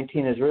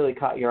 2019 has really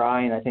caught your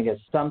eye, and I think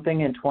it's something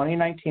in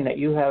 2019 that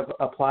you have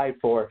applied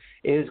for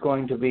is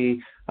going to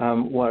be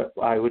what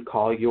I would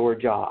call your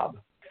job.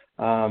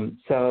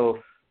 So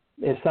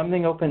if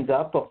something opens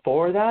up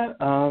before that,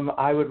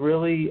 I would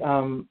really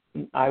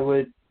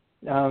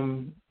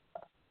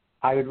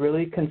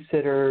really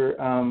consider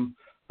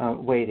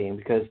waiting,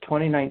 because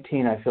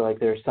 2019, I feel like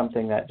there's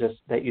something that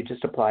you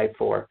just applied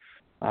for,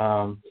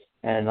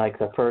 and like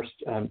the first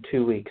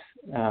 2 weeks,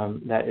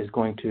 that is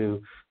going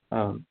to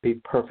be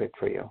perfect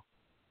for you.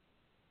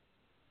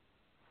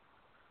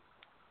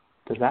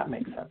 Does that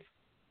make sense?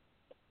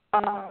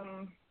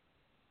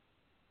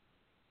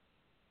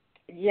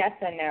 Yes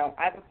and no.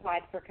 I've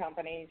applied for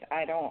companies.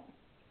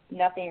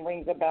 Nothing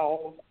rings a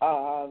bell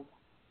of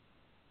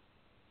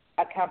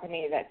a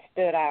company that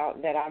stood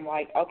out that I'm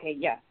like, okay,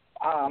 yes,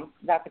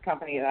 that's a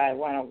company that I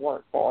want to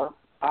work for.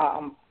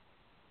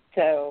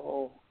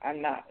 So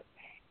I'm not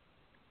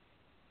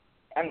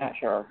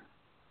sure.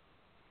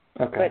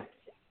 Okay. But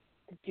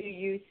do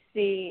you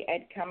see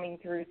it coming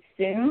through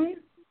soon?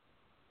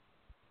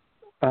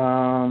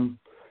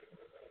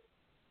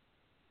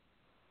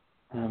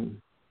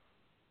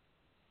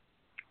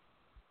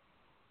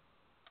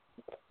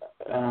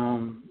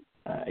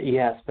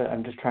 Yes, but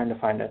I'm just trying to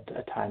find a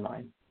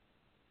timeline.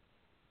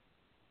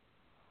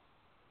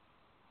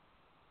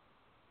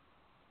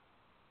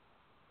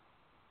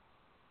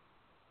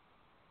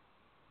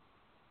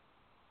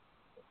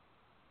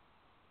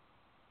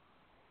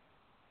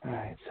 All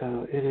right,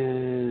 so it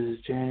is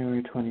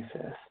January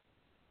 25th.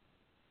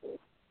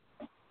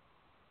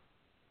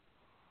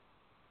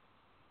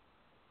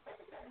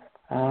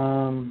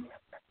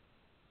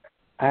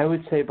 I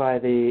would say by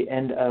the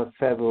end of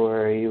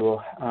February, you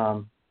will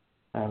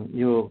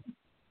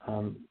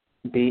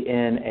be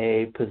in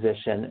a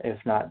position, if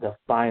not the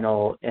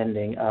final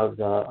ending of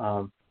the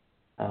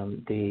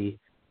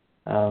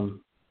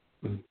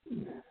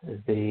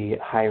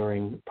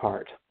hiring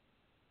part.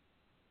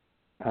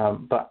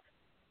 But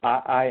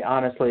I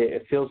honestly,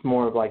 it feels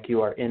more of like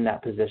you are in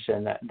that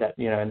position, that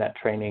in that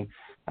training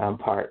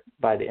part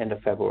by the end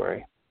of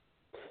February.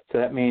 So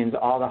that means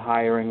all the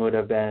hiring would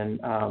have been,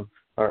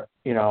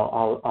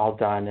 all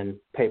done and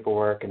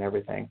paperwork and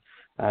everything.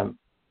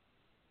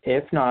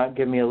 If not,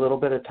 give me a little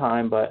bit of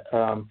time, but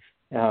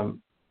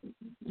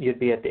you'd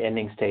be at the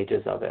ending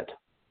stages of it.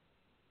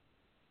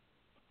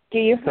 Do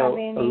you have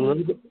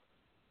any?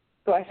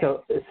 Go ahead.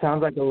 So it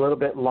sounds like a little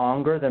bit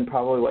longer than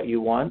probably what you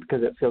want,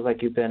 because it feels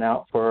like you've been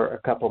out for a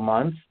couple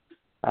months,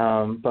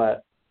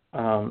 but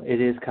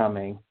it is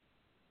coming.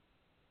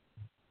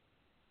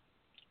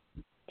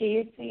 Do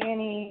you see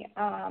anything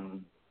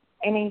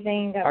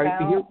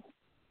about?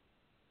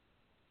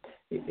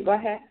 Go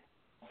ahead.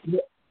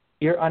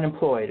 You're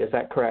unemployed, is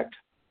that correct?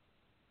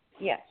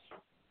 Yes.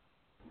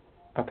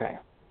 Okay.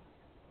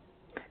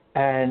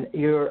 And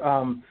your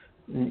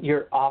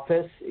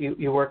office,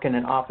 you work in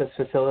an office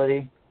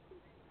facility?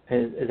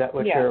 Is that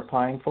what you're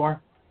applying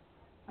for?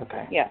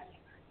 Okay. Yes.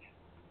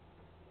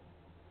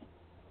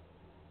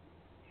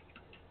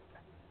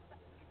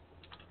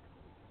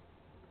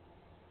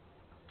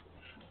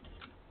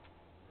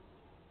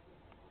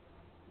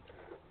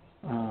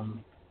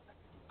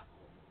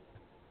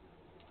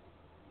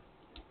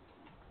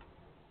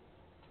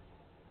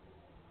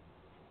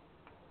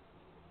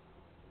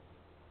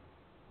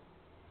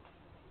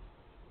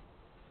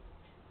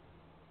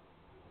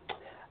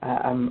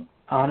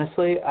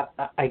 Honestly,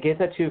 I get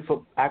that you've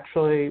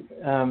actually,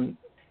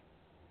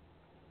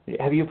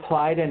 have you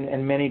applied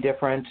in many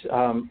different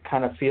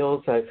kind of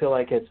fields? I feel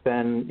like it's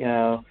been,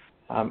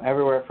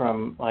 everywhere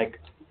from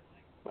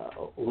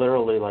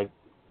literally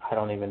I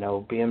don't even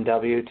know,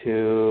 BMW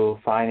to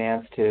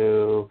finance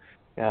to,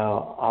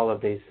 all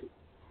of these.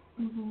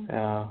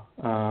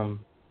 Mm-hmm.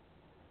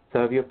 So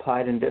have you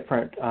applied in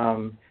different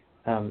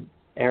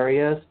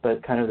areas,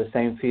 but kind of the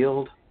same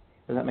field?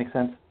 Does that make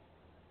sense?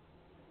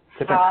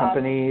 Different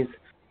companies?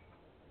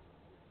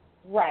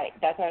 Right.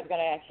 That's what I was going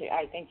to ask you.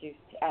 I think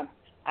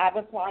I've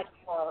applied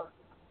for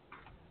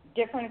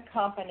different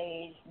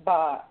companies,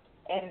 but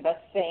in the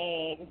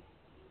same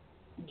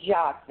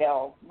job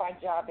field. My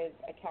job is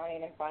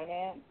accounting and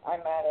finance.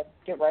 I'm at a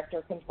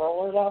director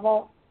controller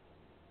level.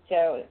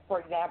 So, for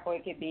example,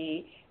 it could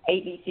be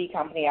ABC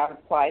company. I've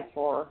applied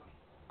for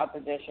a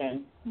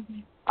position.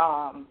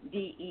 Mm-hmm.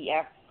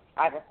 DEF,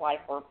 I've applied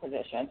for a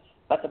position.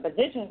 But the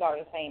positions are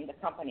the same. The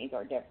companies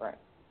are different.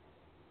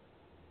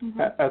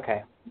 Mm-hmm.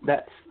 Okay.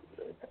 That's,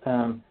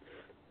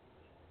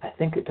 I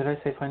think, did I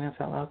say finance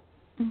out loud?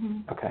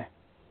 Mm-hmm. Okay.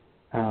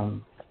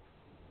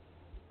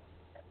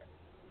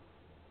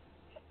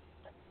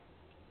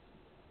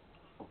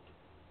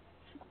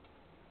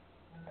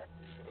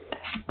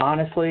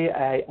 Honestly,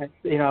 I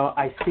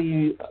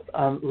see,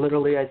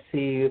 literally, I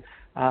see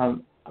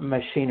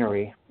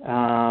machinery.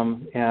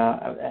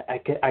 I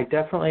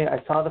definitely,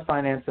 I saw the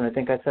finance, and I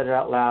think I said it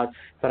out loud,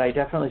 but I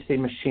definitely see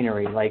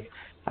machinery,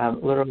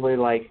 literally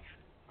like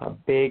a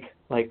big,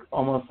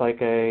 almost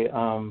like a,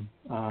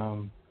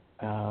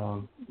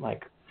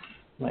 like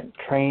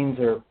trains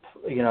or,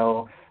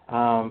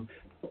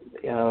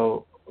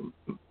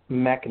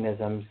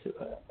 mechanisms,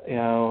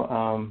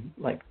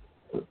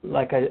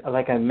 like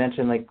I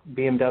mentioned, like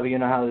BMW,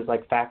 how there's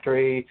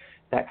factory,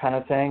 that kind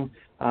of thing.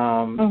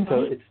 Mm-hmm.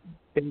 So it's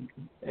big.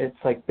 It's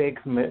like big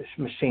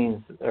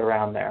machines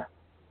around there.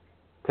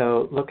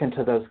 So look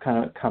into those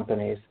kind of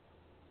companies,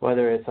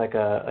 whether it's like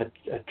a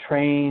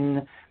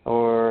train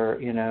or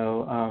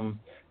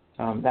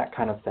that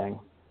kind of thing.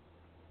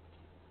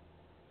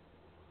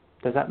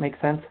 Does that make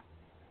sense?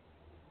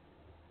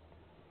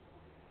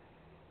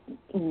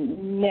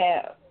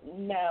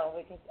 No,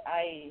 because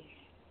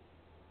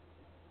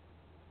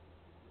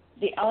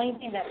the only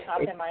thing that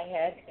popped in my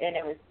head, and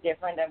it was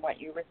different than what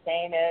you were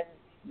saying, is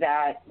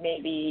that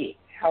maybe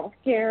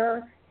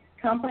healthcare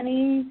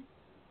companies.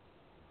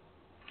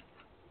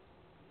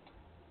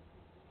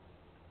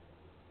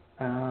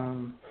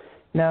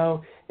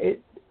 No,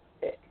 it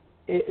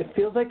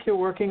feels like you're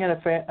working at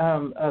a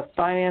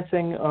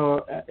financing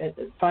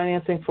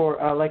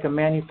for like a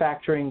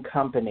manufacturing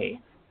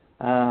company.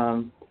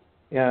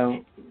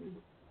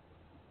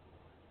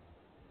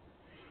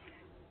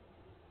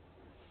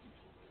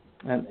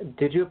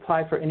 Did you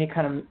apply for any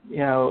kind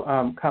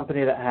of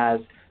company that has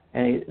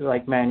any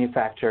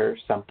manufacture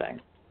something?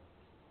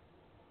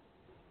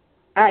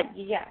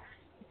 Yes.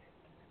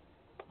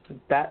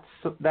 That's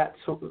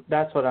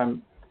what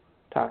I'm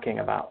talking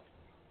about.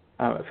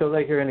 It feels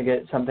like you're going to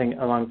get something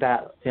along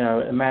that,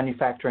 a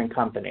manufacturing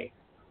company.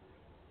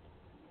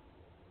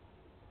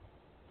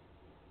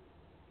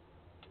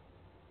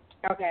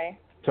 Okay.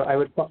 So I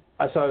would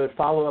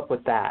follow up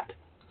with that.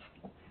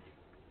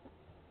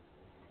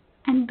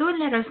 And do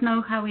let us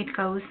know how it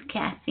goes,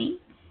 Kathy.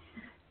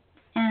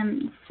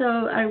 So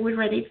are we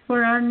ready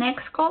for our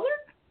next caller?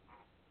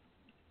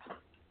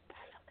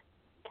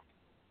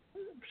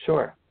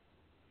 Sure.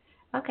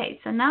 Okay,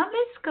 so now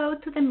let's go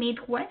to the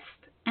Midwest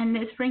and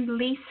let's bring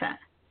Lisa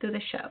to the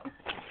show.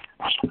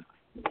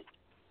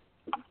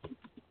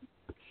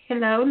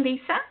 Hello,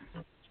 Lisa.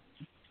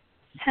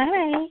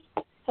 Hi.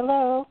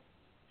 Hello.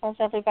 How's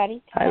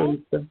everybody Hi,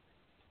 today? Lisa.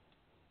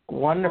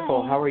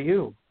 Wonderful. Hi. How are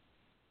you?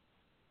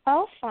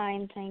 Oh,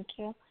 fine, thank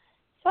you.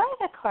 So I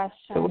have a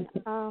question.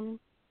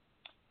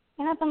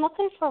 I've been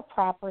looking for a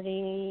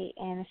property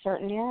in a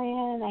certain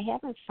area, and I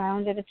haven't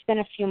found it. It's been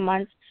a few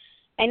months.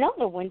 I know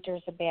the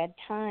winter's a bad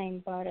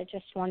time, but I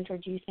just wonder,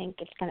 do you think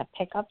it's going to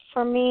pick up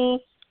for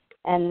me,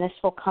 and this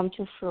will come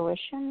to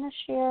fruition this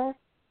year,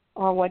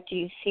 or what do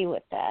you see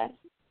with that?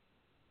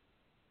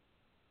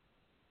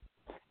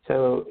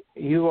 So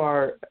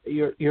you're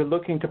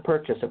looking to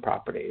purchase a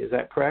property, is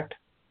that correct?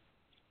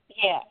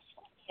 Yes.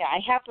 Yeah, I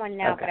have one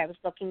now, Okay. but I was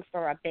looking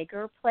for a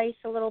bigger place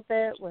a little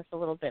bit with a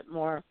little bit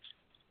more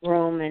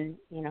room and,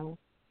 a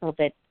little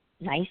bit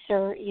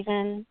nicer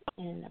even,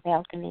 and a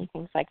balcony,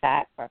 things like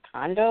that, for a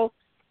condo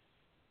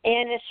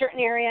in a certain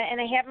area. And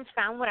I haven't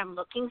found what I'm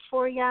looking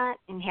for yet,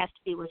 and it has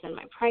to be within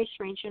my price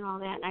range and all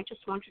that. And I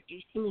just wondered, do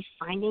you see me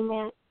finding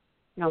that,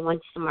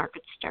 once the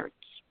market starts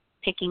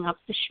picking up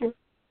this year?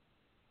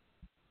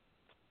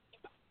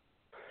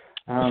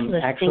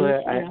 Actually,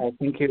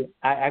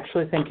 I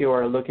actually think you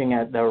are looking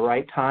at the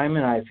right time,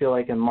 and I feel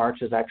like in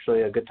March is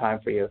actually a good time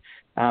for you.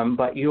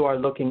 But you are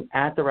looking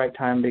at the right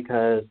time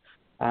because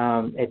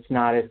it's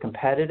not as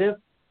competitive,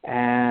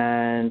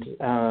 and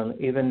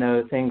even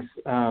though things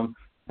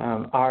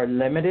are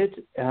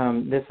limited,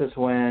 this is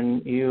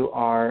when you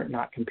are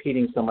not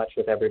competing so much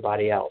with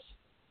everybody else.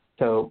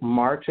 So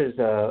March is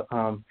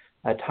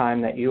a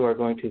time that you are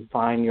going to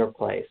find your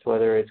place,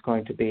 whether it's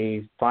going to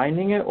be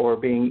finding it or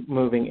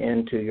moving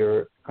into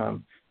your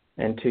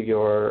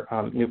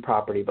new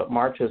property. But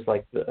March is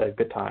like a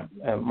good time.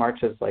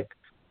 March is like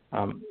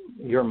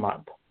your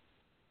month.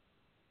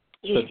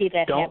 You see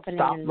that happening in March? Don't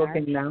stop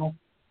looking now.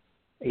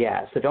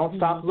 Yeah, so don't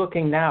stop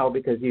looking now,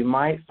 because you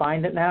might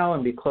find it now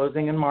and be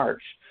closing in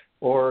March,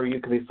 or you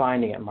could be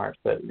finding it in March.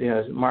 But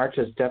March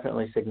is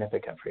definitely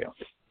significant for you.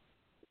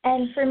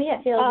 And for me,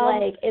 it feels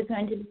like it's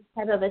going to be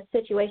type of a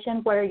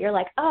situation where you're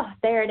like, oh,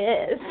 there it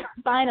is,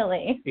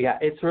 finally. Yeah,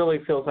 it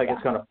really feels like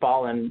it's going to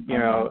fall in,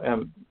 you're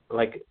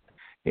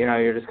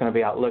just going to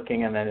be out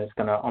looking, and then it's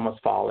going to almost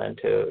fall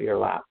into your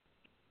lap.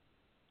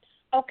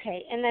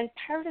 Okay, and then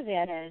part of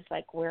that is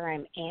like where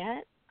I'm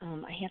at.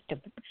 I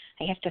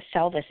have to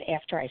sell this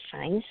after I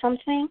find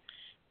something.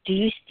 Do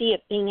you see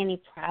it being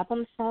any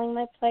problem selling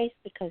my place?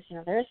 Because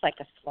there's like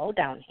a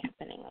slowdown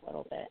happening a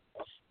little bit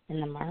in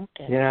the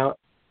market.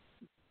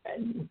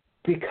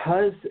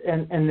 Because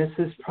and this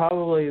is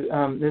probably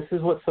this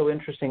is what's so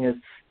interesting is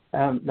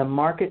the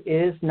market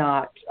is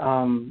not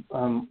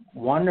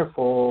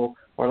wonderful,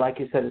 or like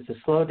you said, it's a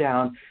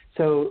slowdown.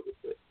 So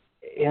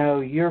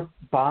you're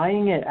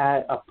buying it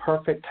at a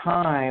perfect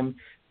time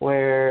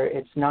where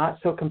it's not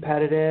so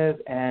competitive,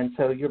 and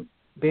so you're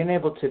being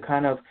able to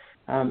kind of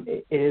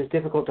it is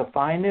difficult to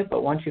find it,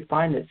 but once you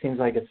find it, it seems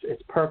like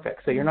it's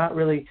perfect. So you're not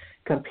really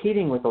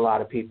competing with a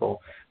lot of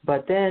people.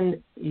 But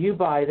then you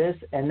buy this,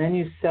 and then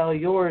you sell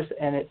yours,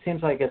 and it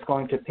seems like it's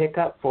going to pick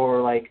up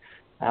for like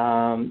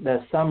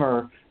the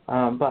summer,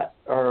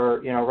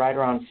 right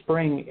around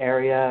spring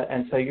area,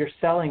 and so you're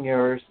selling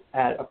yours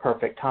at a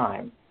perfect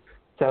time.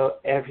 So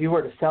if you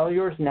were to sell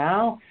yours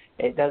now,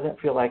 it doesn't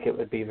feel like it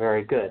would be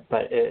very good.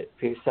 But if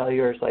you sell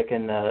yours like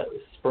in the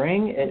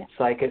spring, it's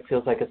like it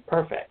feels like it's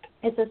perfect.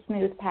 It's a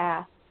smooth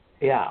path.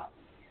 Yeah.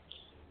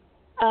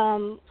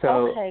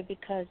 Okay,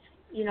 because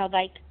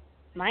like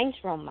mine's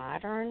real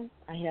modern.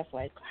 I have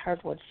like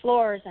hardwood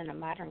floors and a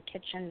modern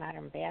kitchen,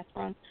 modern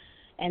bathroom,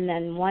 and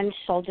then one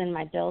sold in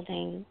my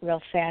building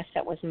real fast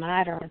that was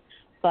modern,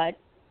 but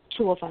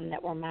two of them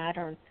that were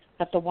modern.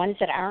 But the ones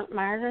that aren't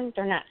modern,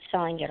 they're not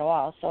selling at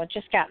all. So it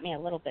just got me a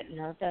little bit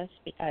nervous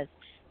because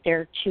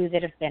there are two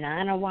that have been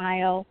on a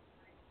while,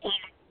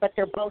 but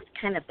they're both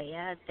kind of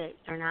bad.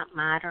 They're not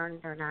modern.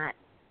 They're not.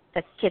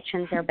 The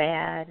kitchens are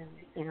bad, and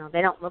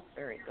they don't look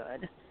very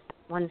good.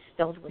 One's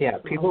filled with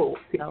smoke,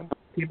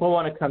 people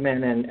want to come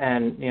in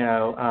and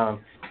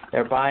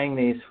they're buying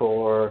these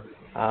for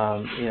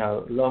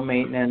low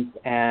maintenance,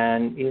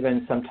 and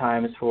even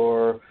sometimes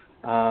for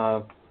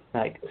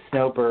like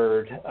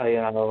snowbird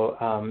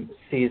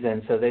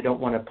season, so they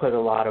don't want to put a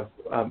lot of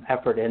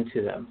effort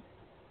into them.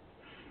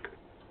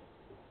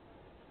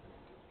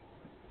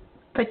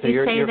 But so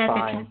you say you're that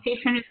fine. the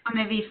transition is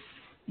going to be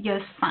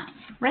just fine,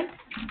 right?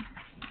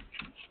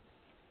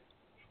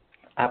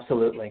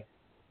 Absolutely.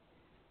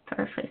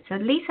 Perfect. So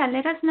Lisa,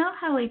 let us know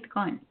how it's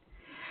going.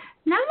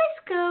 Now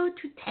let's go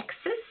to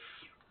Texas,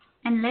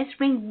 and let's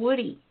bring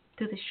Woody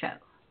to the show.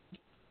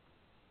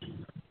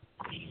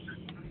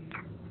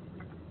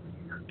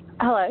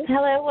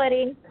 Hello,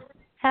 Woody.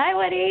 Hi,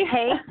 Woody.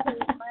 Hey,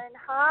 Katelyn.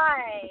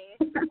 Hi.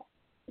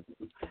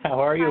 How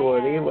are you,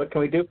 Woody? What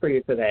can we do for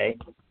you today?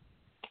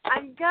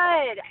 I'm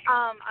good.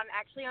 I'm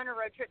actually on a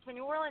road trip to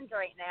New Orleans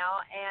right now,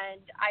 and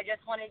I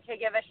just wanted to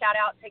give a shout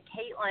out to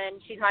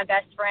Katelyn. She's my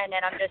best friend, and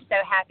I'm just so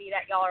happy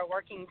that y'all are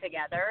working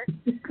together.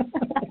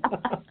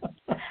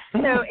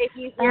 So if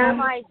you hear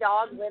my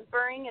dog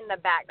whimpering in the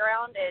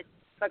background, it's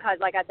because,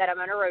 like I said,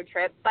 I'm on a road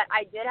trip. But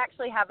I did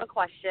actually have a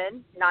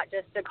question, not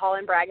just to call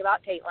and brag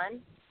about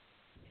Katelyn.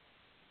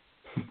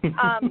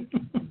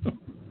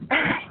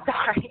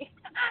 Sorry.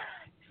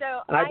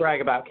 So and I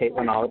brag about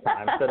Katelyn all the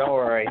time, so don't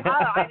worry.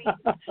 I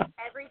mean,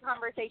 every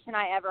conversation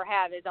I ever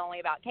have is only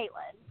about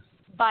Katelyn.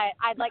 But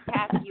I'd like to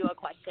ask you a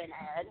question,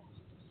 Ed.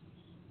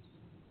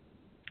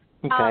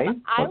 Okay.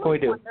 What can we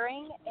do? I was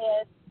wondering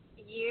if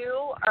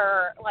you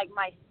or like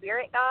my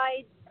spirit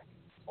guides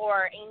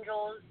or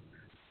angels,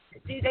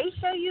 do they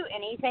show you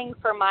anything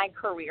for my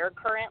career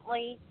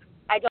currently?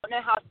 I don't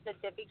know how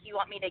specific you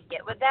want me to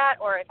get with that,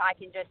 or if I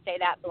can just say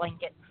that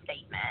blanket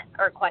statement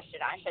or question,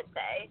 I should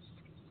say.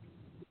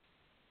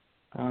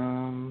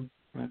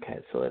 Okay,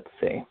 so let's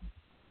see.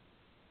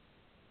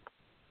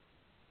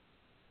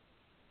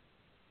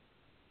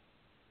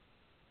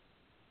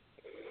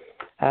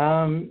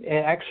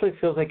 It actually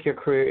feels like your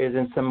career is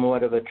in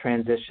somewhat of a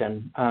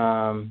transition.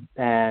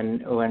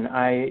 And when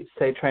I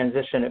say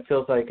transition, it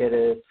feels like it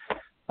is,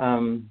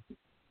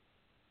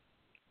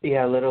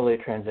 literally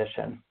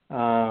transition.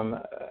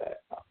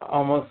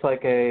 Almost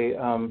like a,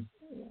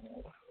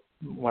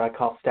 what I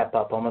call step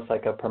up, almost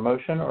like a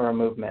promotion or a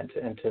movement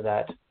into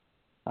that.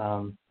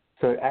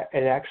 So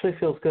it actually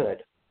feels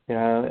good. You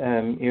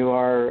know, you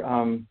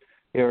are,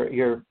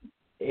 you're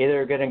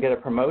either going to get a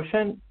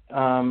promotion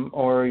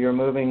or you're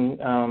moving.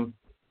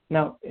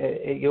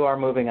 You are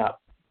moving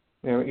up.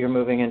 You're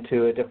moving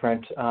into a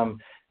different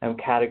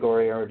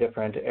category or a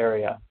different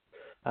area.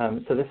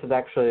 So this is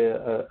actually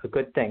a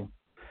good thing.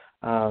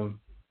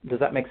 Does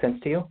that make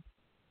sense to you?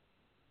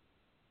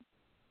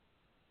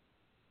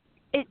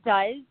 It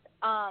does.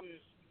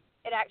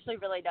 It actually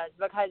really does,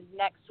 because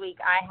next week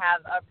I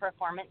have a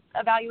performance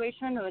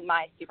evaluation with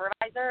my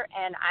supervisor,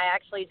 and I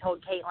actually told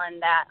Katelyn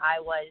that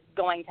I was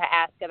going to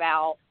ask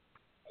about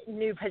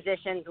new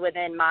positions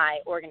within my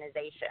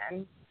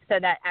organization. So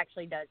that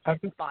actually does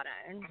hit spot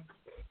on.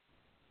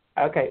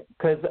 Okay,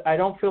 because I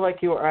don't feel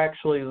like you are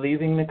actually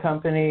leaving the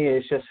company.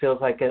 It just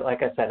feels like,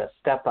 like I said, a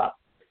step up.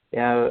 You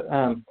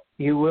know,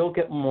 you will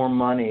get more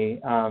money,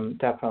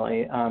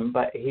 definitely.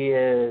 But he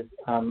is,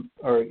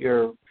 or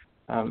you're,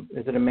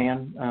 is it a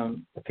man,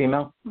 a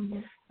female?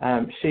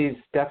 Mm-hmm. She's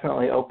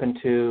definitely open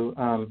to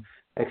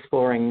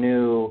exploring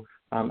new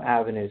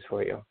avenues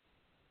for you.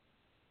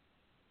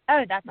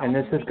 Oh, that's awesome.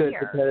 And this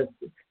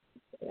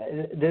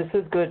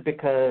is good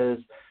because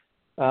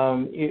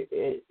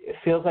it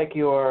feels like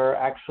you are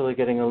actually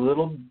getting a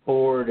little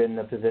bored in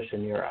the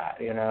position you're at,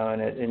 you know,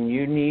 and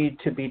you need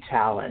to be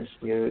challenged.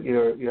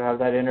 You have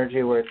that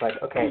energy where it's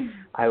like, okay,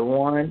 I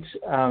want.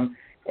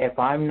 If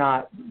I'm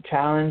not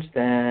challenged,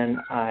 then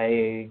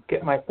I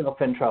get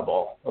myself in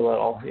trouble a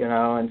little, you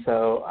know, and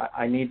so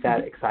I need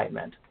that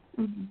excitement.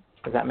 Mm-hmm.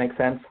 Does that make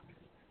sense?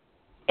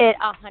 It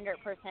 100%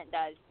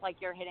 does. Like,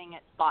 you're hitting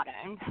it spot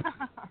on.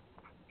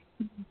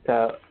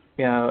 So,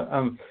 you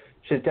know,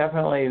 she's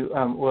definitely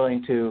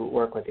willing to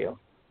work with you.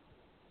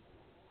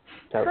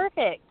 So.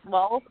 Perfect.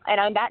 Well, and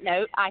on that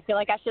note, I feel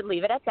like I should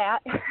leave it at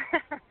that.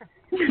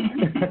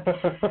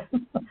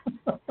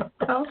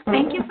 Well,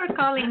 thank you for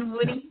calling,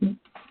 Woody.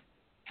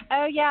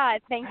 Oh, yeah.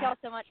 Thank y'all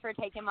so much for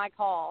taking my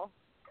call.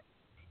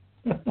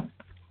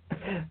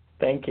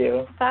 Thank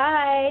you.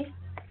 Bye.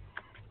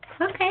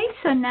 Okay,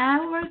 so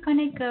now we're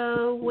going to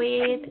go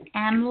with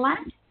Amla,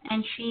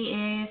 and she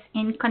is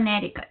in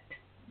Connecticut.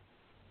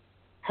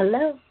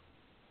 Hello.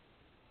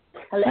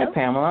 Hello. Hi,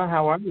 Pamela.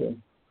 How are you?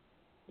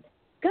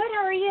 Good.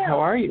 How are you? How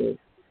are you?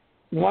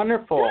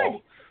 Wonderful.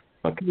 Good.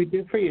 What can we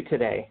do for you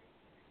today?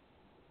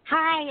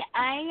 Hi.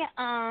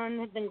 I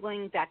have been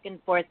going back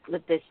and forth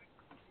with this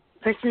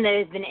person that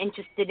I've been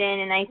interested in,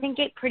 and I think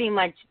it pretty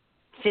much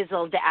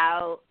fizzled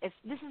out. If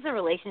this is a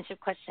relationship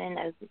question,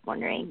 I was just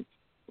wondering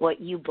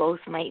what you both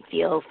might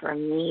feel for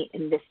me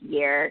in this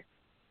year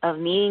of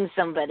meeting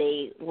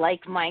somebody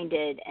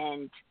like-minded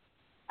and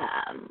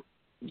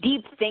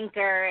deep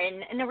thinker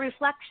and a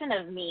reflection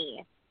of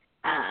me,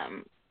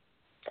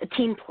 a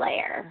team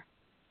player.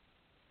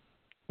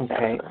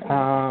 Okay.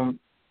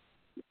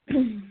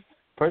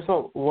 First of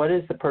all, what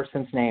is the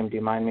person's name? Do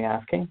you mind me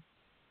asking?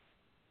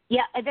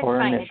 Yeah, that's or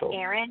fine. Initials? It's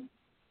Aaron.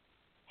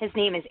 His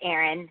name is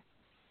Aaron.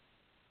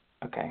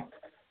 Okay.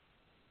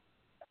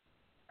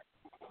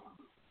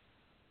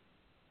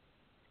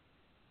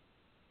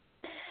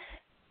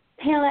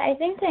 Pamela, I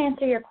think to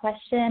answer your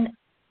question,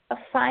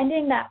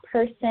 finding that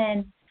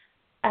person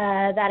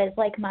that is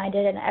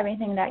like-minded and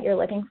everything that you're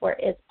looking for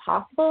is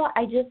possible.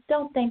 I just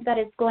don't think that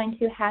it's going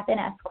to happen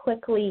as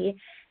quickly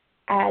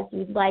as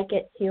you'd like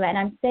it to. And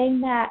I'm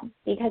saying that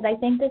because I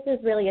think this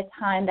is really a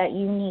time that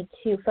you need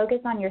to focus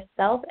on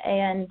yourself.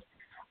 And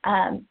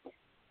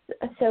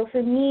so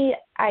for me,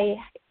 I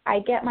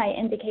get my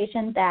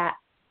indication that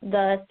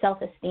the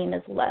self-esteem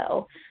is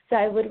low. So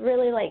I would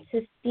really like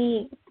to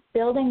see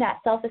building that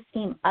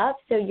self-esteem up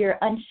so you're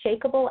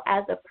unshakable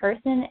as a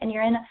person and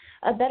you're in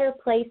a better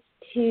place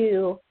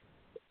to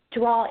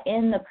draw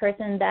in the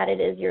person that it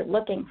is you're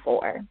looking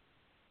for.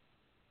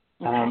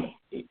 Okay.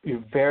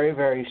 You're very,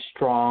 very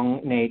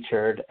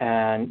strong-natured,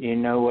 and you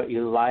know what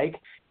you like,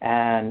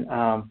 and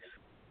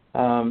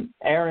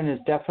Aaron is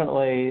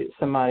definitely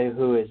somebody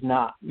who is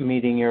not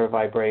meeting your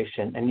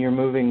vibration, and you're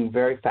moving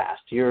very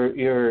fast. You're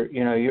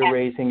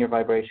raising your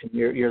vibration.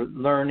 You're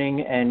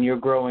learning and you're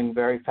growing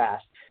very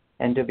fast.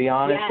 And to be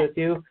honest with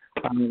you,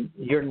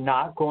 you're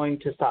not going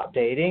to stop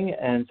dating.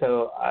 And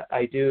so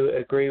I do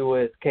agree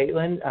with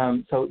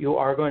Katelyn. So you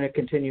are going to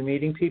continue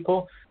meeting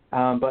people,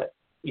 but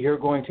you're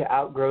going to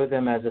outgrow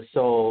them as a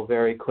soul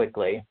very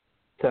quickly.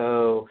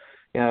 So,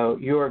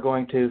 you are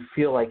going to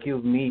feel like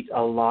you meet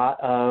a lot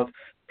of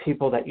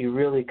people that you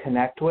really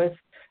connect with.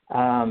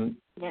 But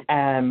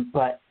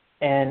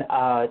in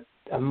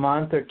a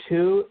month or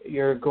two,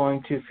 you're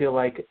going to feel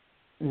like,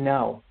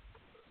 no,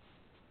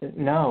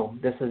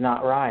 this is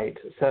not right.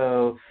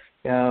 So,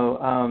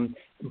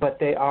 but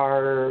they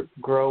are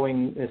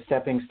growing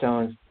stepping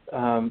stones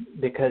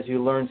because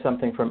you learn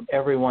something from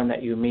everyone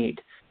that you meet.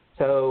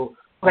 So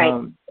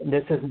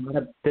this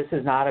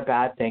is not a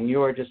bad thing.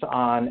 You are just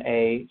on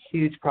a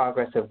huge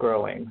progress of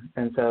growing.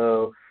 And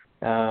so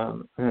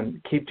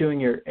keep doing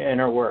your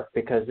inner work,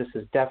 because this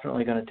is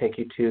definitely going to take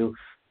you to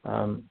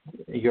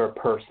your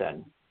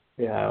person.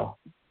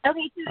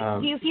 Okay, so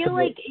do you feel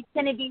like it's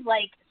going to be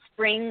like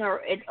spring,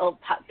 or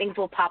things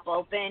will pop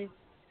open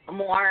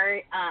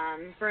more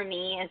for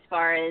me as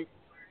far as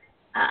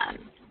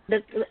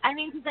because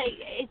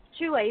it's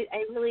true. I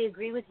really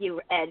agree with you,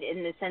 Ed,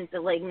 in the sense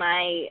of like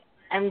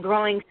I'm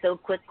growing so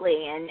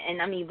quickly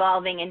and I'm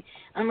evolving, and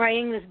I'm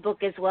writing this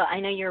book as well. I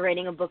know you're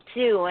writing a book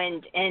too,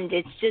 and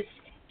it's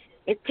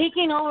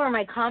taking over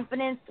my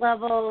confidence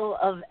level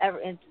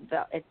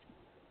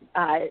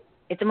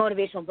it's a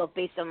motivational book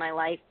based on my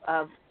life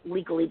of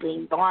legally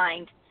being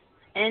blind.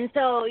 And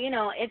so,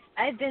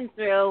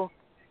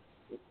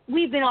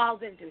 we've all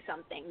been through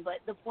something, but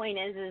the point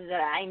is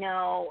that I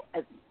know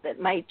that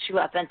my true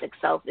authentic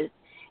self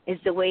is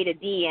the way to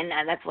be, and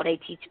that's what I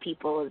teach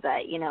people, is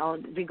that,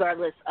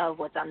 regardless of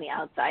what's on the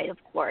outside, of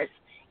course,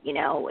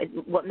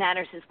 what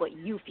matters is what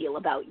you feel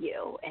about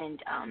you.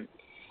 And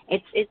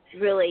it's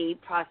really,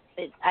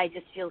 I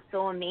just feel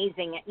so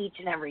amazing each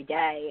and every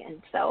day,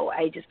 and so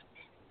I'm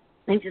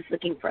just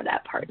looking for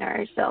that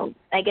partner. So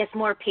I guess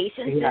more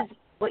patience is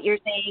what you're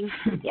saying.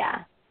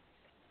 Yeah.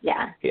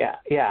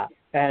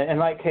 And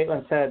like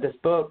Katelyn said, this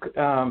book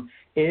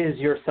is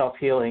your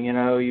self-healing.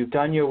 You've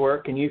done your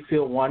work and you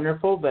feel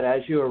wonderful, but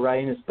as you are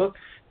writing this book,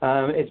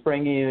 it's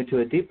bringing you to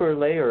a deeper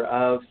layer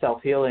of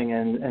self-healing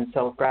and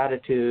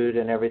self-gratitude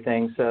and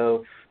everything.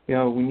 So,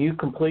 when you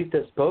complete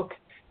this book,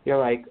 you're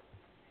like,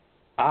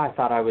 I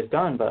thought I was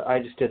done, but I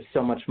just did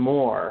so much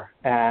more.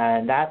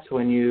 And that's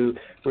when you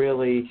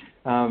really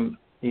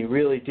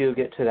do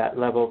get to that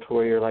level to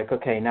where you're like,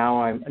 okay,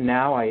 now I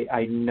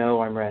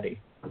know I'm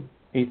ready.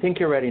 You think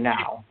you're ready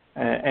now,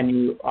 and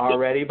you are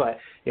ready, but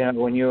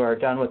when you are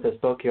done with this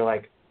book, you're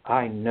like,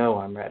 I know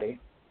I'm ready.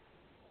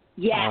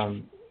 Yeah.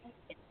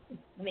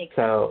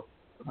 So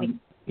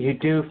you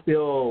do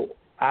feel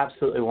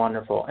absolutely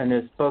wonderful, and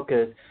this book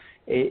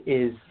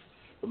is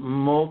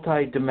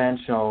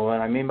multi-dimensional.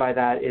 What I mean by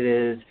that, it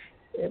is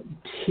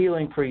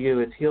healing for you,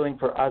 it's healing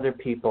for other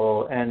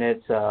people, and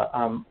it's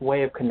a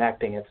way of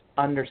connecting. It's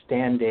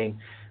understanding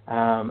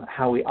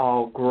how we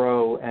all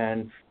grow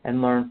and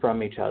learn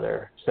from each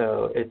other.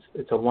 So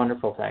it's a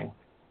wonderful thing.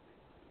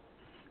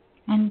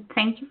 And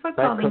thank you for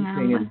calling,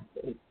 Alma.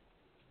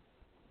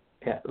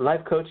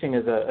 Life coaching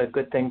is a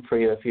good thing for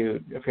you if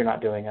you're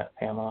not doing it,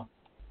 Pamela.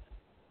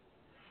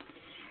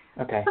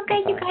 Okay,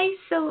 you guys.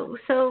 So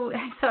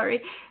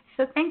sorry.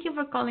 So thank you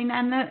for calling,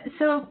 Anna.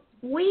 So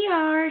we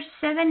are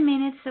 7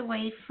 minutes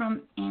away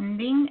from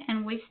ending,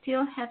 and we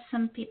still have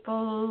some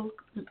people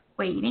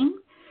waiting.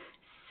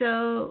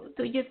 So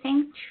do you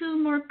think 2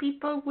 more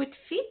people would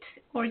fit,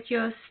 or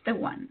just the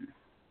one?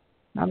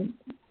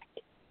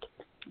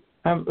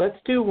 Let's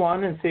do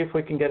 1 and see if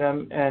we can get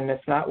them, and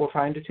if not, we'll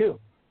find a 2.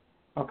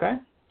 Okay?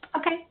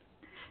 Okay.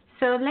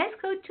 So let's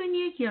go to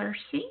New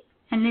Jersey,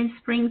 and let's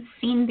bring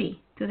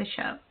Cindy to the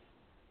show.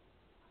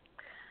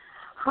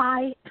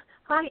 Hi,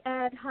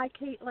 Ed. Hi,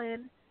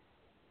 Katelyn.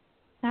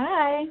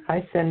 Hi.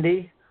 Hi,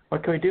 Cindy.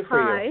 What can we do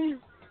for you?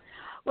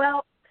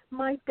 Well,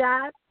 my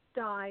dad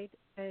died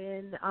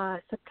in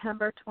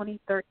September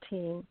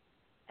 2013,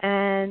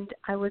 and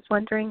I was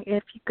wondering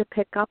if you could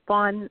pick up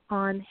on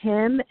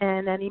him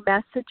and any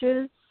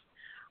messages.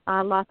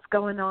 Lots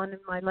going on in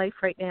my life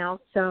right now,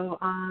 so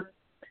I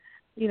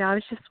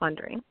was just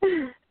wondering.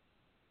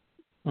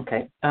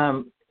 Okay.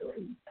 Do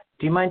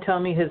you mind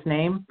telling me his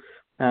name?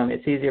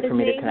 It's easier for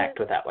me to connect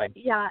with that way.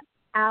 Yeah,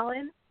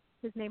 Alan.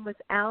 His name was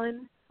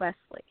Alan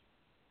Wesley,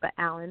 but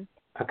Alan.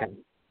 Okay.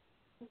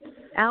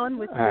 Alan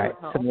with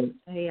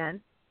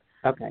A-N.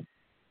 Okay.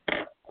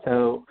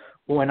 So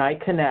when I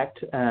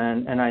connect,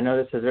 and I know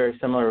this is very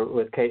similar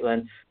with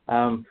Katelyn,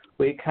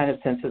 we kind of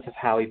sense this of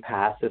how he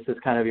passed. This is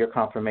kind of your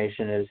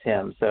confirmation is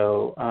him.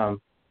 So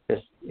do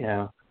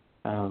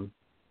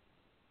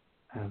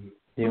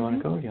you want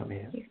to go or do you want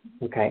me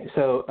to? Okay.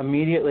 So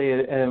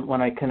immediately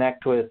when I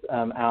connect with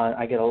Alan,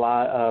 I get a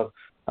lot of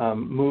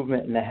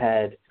movement in the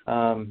head,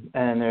 and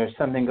there's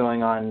something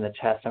going on in the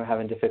chest. I'm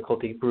having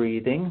difficulty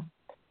breathing.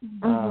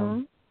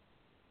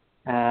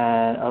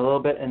 and a little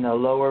bit in the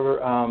lower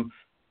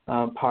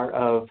part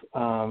of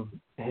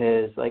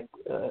his,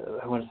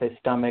 I want to say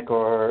stomach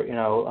or,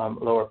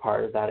 lower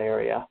part of that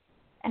area.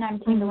 And I'm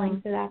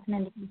tingling, so that's an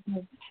indication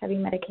of heavy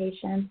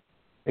medication.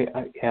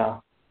 Yeah.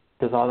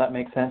 Does all that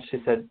make sense?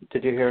 She said,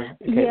 did you hear,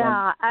 Katelyn?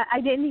 Yeah,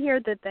 I didn't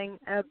hear the thing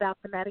about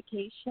the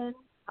medication.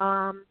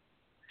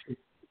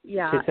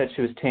 Yeah. She said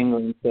she was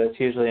tingling, so it's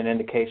usually an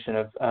indication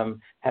of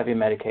heavy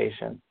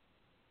medication.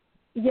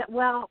 Yeah,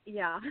 well,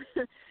 yeah.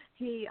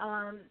 He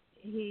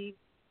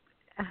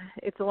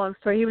it's a long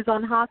story. He was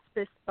on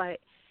hospice, but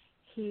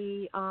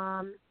he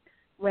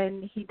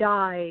when he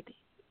died,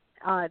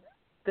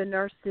 the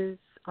nurses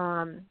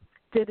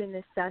did an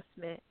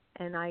assessment,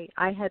 and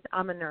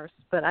I'm a nurse,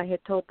 but I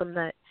had told them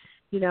that,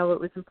 it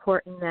was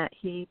important that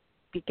he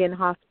begin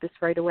hospice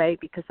right away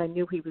because I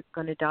knew he was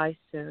going to die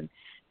soon.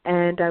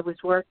 And I was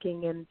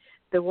working, and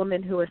the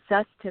woman who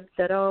assessed him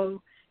said,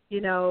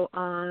 he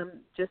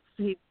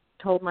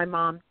told my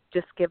mom,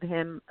 just give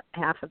him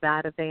half of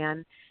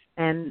Ativan,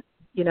 and,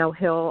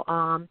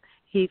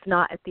 he's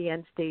not at the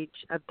end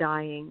stage of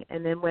dying.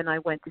 And then when I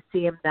went to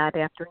see him that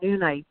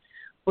afternoon, I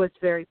was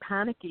very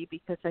panicky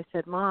because I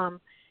said, Mom,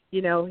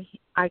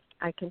 I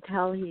can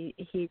tell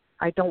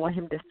I don't want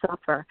him to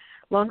suffer.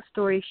 Long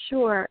story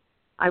short,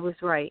 I was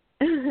right.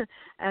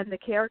 And the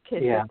care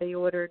kit that they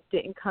ordered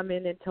didn't come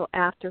in until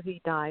after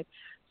he died.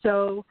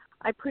 So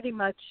I pretty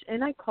much,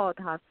 and I called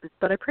hospice,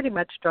 but I pretty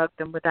much drugged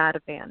him with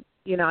Ativan.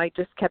 I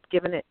just kept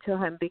giving it to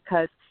him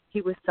because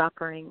he was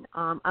suffering.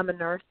 I'm a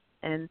nurse,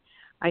 and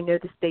I know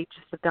the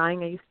stages of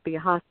dying. I used to be a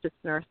hospice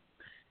nurse.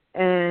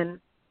 And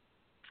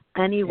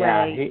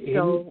anyway,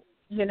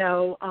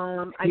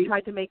 I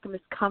tried to make him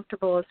as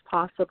comfortable as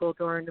possible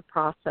during the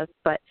process,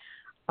 but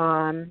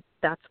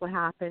that's what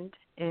happened.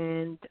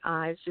 And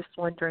I was just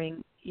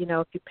wondering,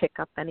 if you pick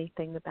up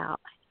anything about,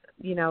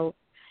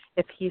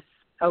 if he's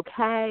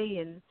okay,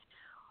 and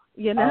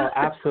Oh,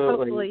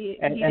 absolutely.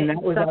 And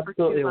that was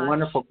absolutely a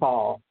wonderful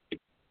call.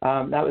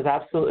 That was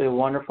absolutely a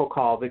wonderful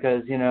call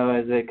because,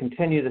 as they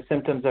continue, the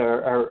symptoms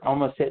are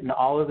almost hitting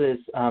all of his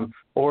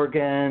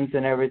organs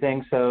and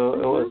everything. So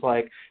it was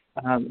like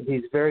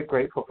he's very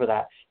grateful for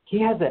that. He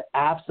has an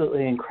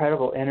absolutely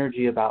incredible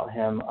energy about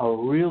him, a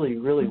really,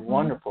 really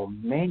wonderful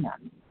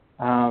man.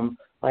 I'm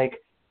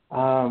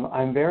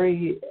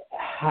very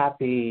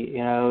happy,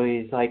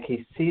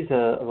 he sees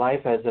a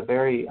life as a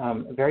very,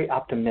 very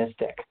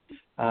optimistic.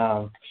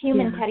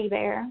 Human teddy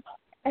bear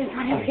is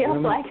what it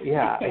feels like.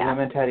 Yeah, a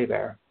human teddy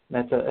bear.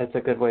 That's a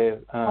good way of.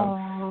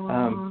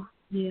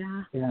 He's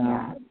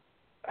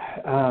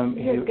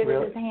good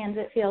with his hands,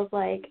 it feels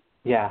like.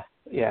 Yeah,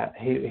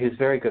 he's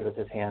very good with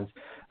his hands,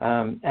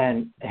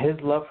 and his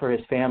love for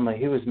his family.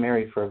 He was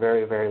married for a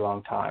very, very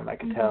long time. I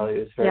could tell he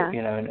was very,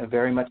 and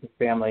very much a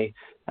family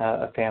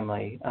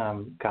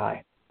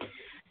guy.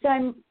 So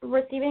I'm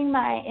receiving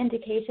my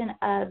indication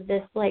of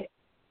this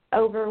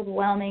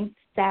overwhelming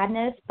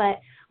sadness, but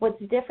what's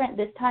different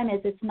this time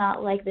is it's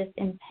not like this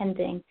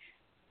impending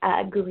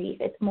grief.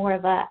 It's more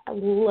of a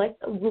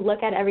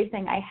look at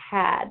everything I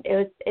had.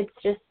 It's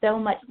just so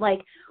much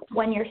like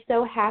when you're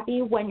so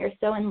happy, when you're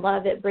so in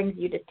love, it brings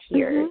you to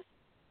tears.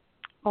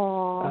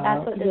 Oh,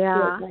 that's what this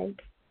feels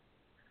like.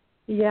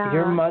 Yeah.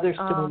 Your mother's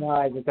still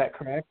alive, is that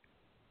correct?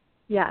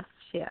 Yes,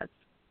 she is.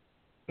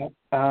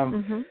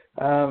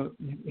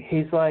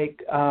 He's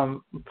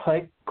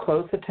pay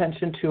close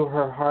attention to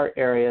her heart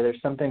area. There's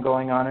something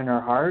going on in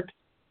her heart.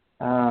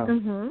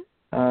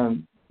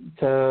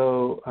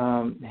 So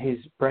he's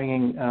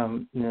bringing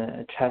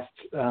chest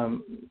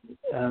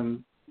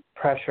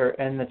pressure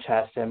in the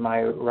chest in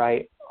my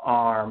right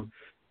arm.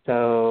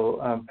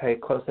 So pay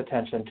close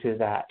attention to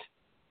that.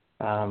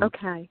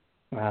 Okay.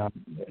 To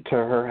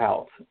her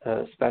health,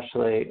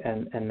 especially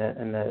in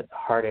the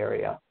heart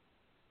area.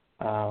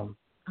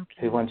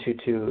 He wants you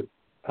to,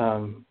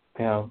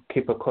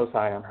 keep a close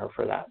eye on her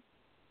for that.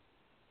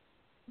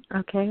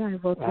 Okay, I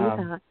will do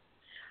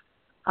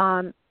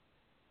that.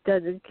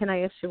 Can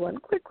I ask you one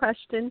quick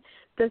question?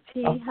 Does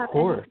he have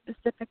any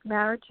specific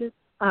messages?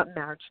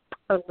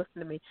 Listen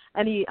to me.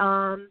 Any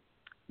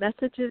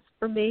messages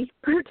for me,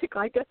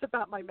 particularly, I guess,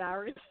 about my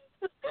marriage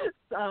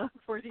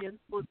for the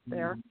influence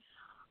there?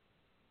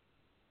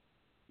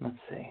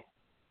 Let's see.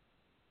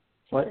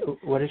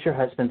 What is your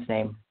husband's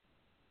name?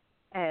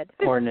 Ed.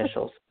 Or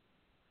initials?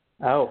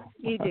 Oh.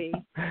 ED.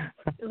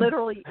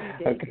 Literally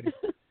ED. Okay.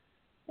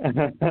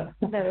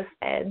 Those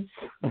Eds.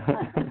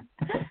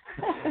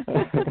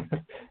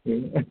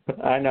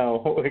 I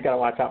know. We got to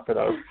watch out for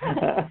those.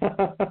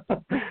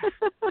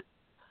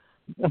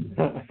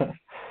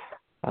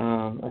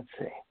 Let's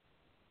see.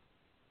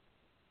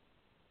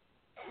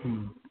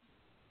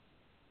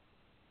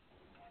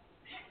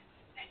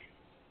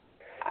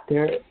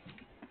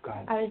 Go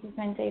ahead. I was just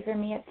going to say, for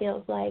me, it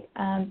feels like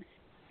a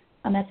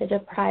message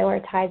of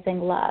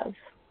prioritizing love.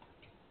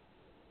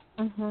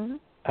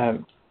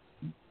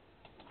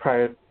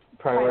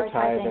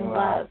 Prioritizing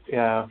love.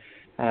 Yeah.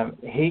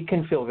 He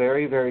can feel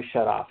very, very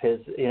shut off. He's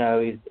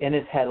in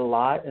his head a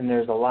lot, and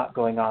there's a lot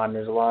going on.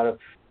 There's a lot of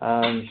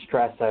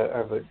stress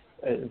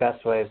the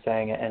best way of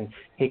saying it, and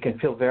he can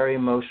feel very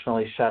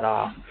emotionally shut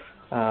off.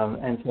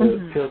 And so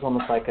it feels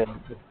almost like a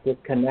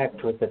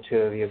disconnect with the two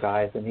of you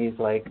guys. And he's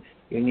like,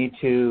 you need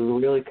to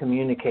really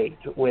communicate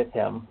with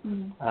him.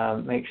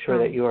 Make sure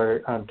that you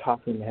are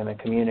talking to him and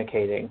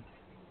communicating.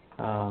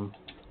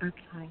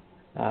 Okay.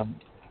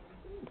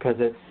 Because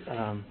it's,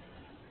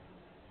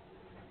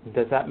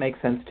 does that make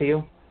sense to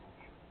you?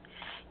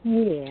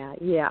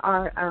 Yeah.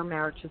 Our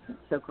marriage isn't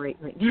so great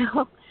right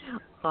now.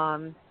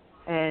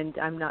 And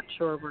I'm not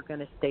sure we're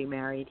going to stay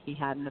married. He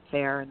had an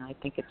affair, and I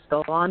think it's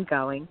still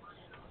ongoing.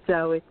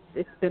 So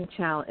it's been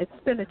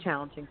a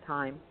challenging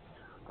time.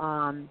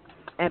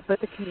 But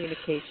the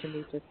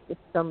communication it's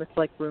almost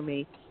like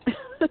roommates,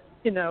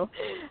 you know.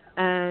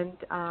 And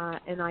I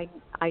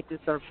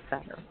deserve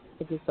better.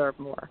 I deserve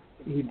more.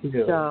 You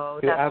do. So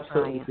you that's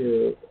absolutely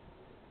do.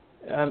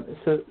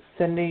 So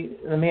Cindy,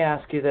 let me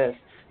ask you this: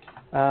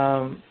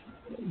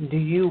 do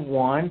you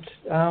want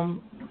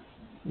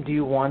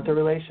the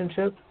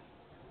relationship?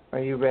 Are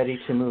you ready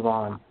to move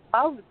on?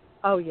 Oh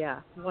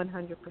yeah,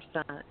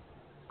 100%.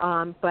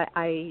 But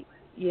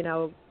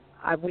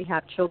we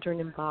have children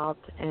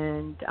involved,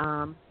 and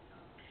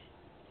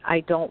I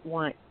don't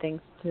want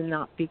things to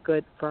not be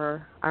good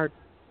for our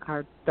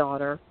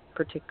daughter,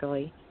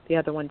 particularly. The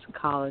other one's in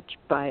college,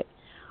 but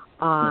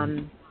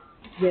so,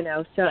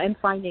 and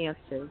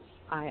finances.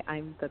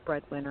 I'm the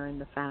breadwinner in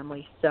the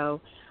family,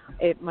 so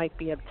it might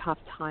be a tough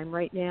time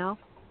right now.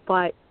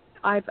 But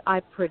I've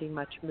pretty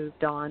much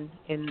moved on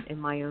in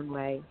my own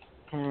way,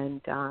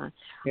 and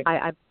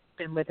I've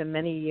been with him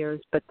many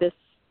years. But this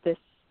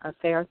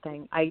affair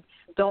thing, I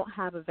don't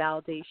have a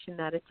validation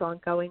that it's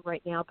ongoing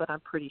right now, but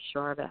I'm pretty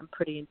sure of it. I'm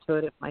pretty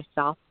intuitive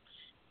myself,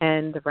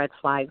 and the red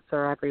flags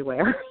are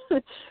everywhere.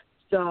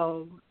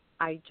 So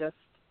I just,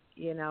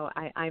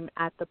 I'm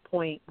at the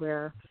point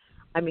where,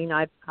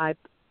 I've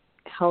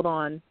held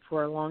on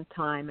for a long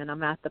time, and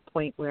I'm at the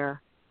point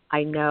where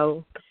I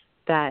know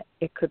that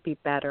it could be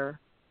better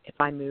if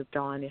I moved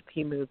on, if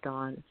he moved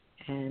on,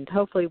 and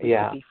hopefully we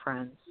could be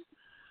friends.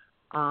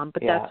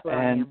 But that's where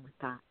I am with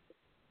that.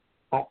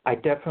 I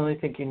definitely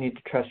think you need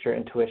to trust your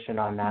intuition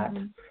on that,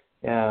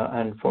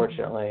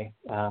 unfortunately.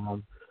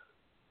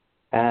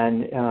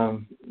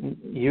 And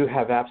you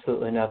have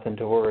absolutely nothing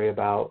to worry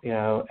about,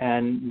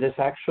 And this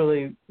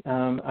actually,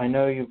 I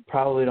know you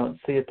probably don't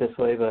see it this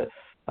way, but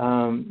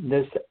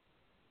this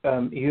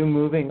you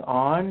moving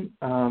on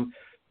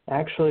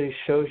actually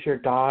shows your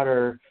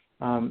daughter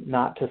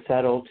not to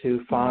settle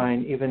to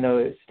find, even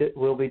though it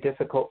will be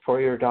difficult for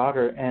your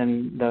daughter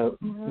and the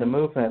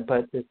movement,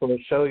 but it will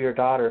show your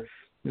daughter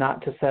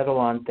not to settle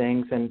on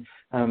things, and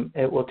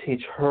it will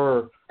teach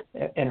her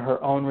in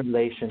her own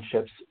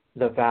relationships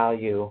the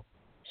value.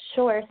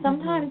 Sure.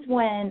 Sometimes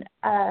when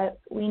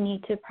we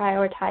need to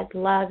prioritize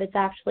love, it's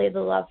actually the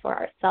love for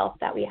ourselves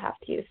that we have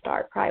to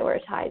start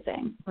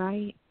prioritizing.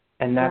 Right.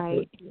 And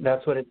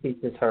that's what it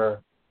teaches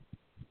her.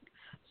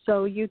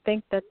 So you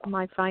think that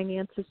my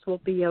finances will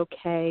be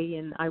okay,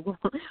 and I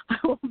won't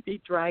be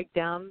dragged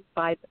down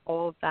by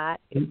all of that,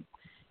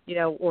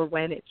 or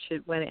when it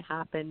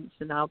happens,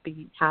 and I'll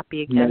be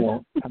happy again.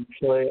 No,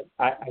 actually,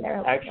 I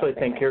actually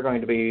think you're going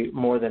to be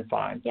more than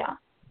fine. Yeah.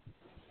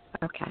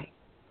 Okay.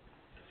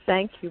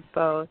 Thank you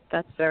both.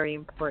 That's very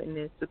important.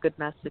 It's a good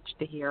message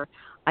to hear.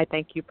 I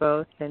thank you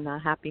both, and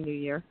Happy New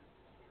Year.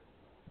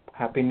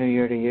 Happy New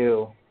Year to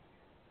you.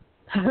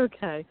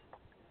 Okay.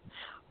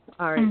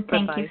 All right. And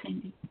thank bye-bye. you,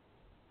 Cindy.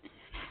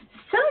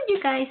 So, you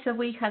guys,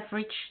 we have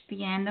reached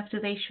the end of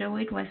today's show.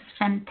 It was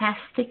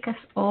fantastic as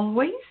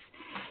always.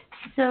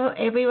 So,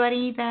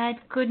 everybody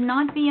that could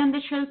not be on the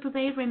show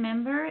today,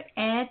 remember,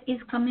 Ed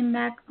is coming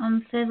back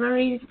on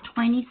February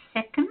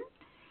 22nd.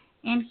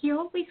 And he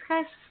always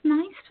has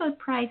nice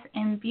surprise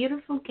and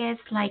beautiful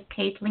guests like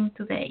Katelyn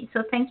today.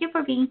 So, thank you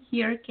for being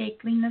here,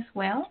 Katelyn, as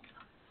well.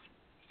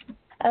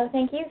 Oh,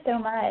 thank you so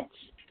much.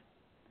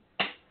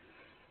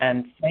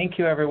 And thank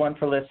you, everyone,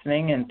 for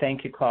listening. And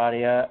thank you,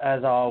 Claudia,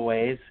 as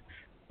always.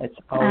 It's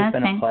always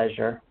been a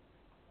pleasure.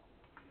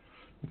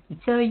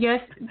 So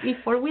just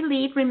before we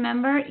leave,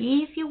 remember,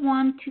 if you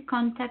want to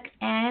contact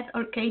Ed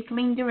or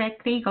Katelyn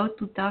directly, go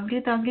to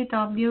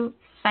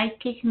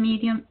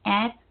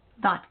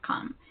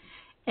www.psychicmediumed.com.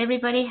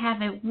 Everybody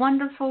have a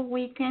wonderful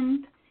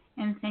weekend,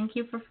 and thank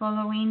you for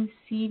following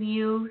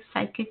CView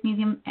Psychic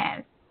Medium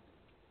Ed.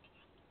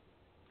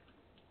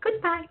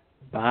 Goodbye.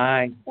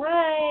 Bye.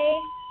 Bye.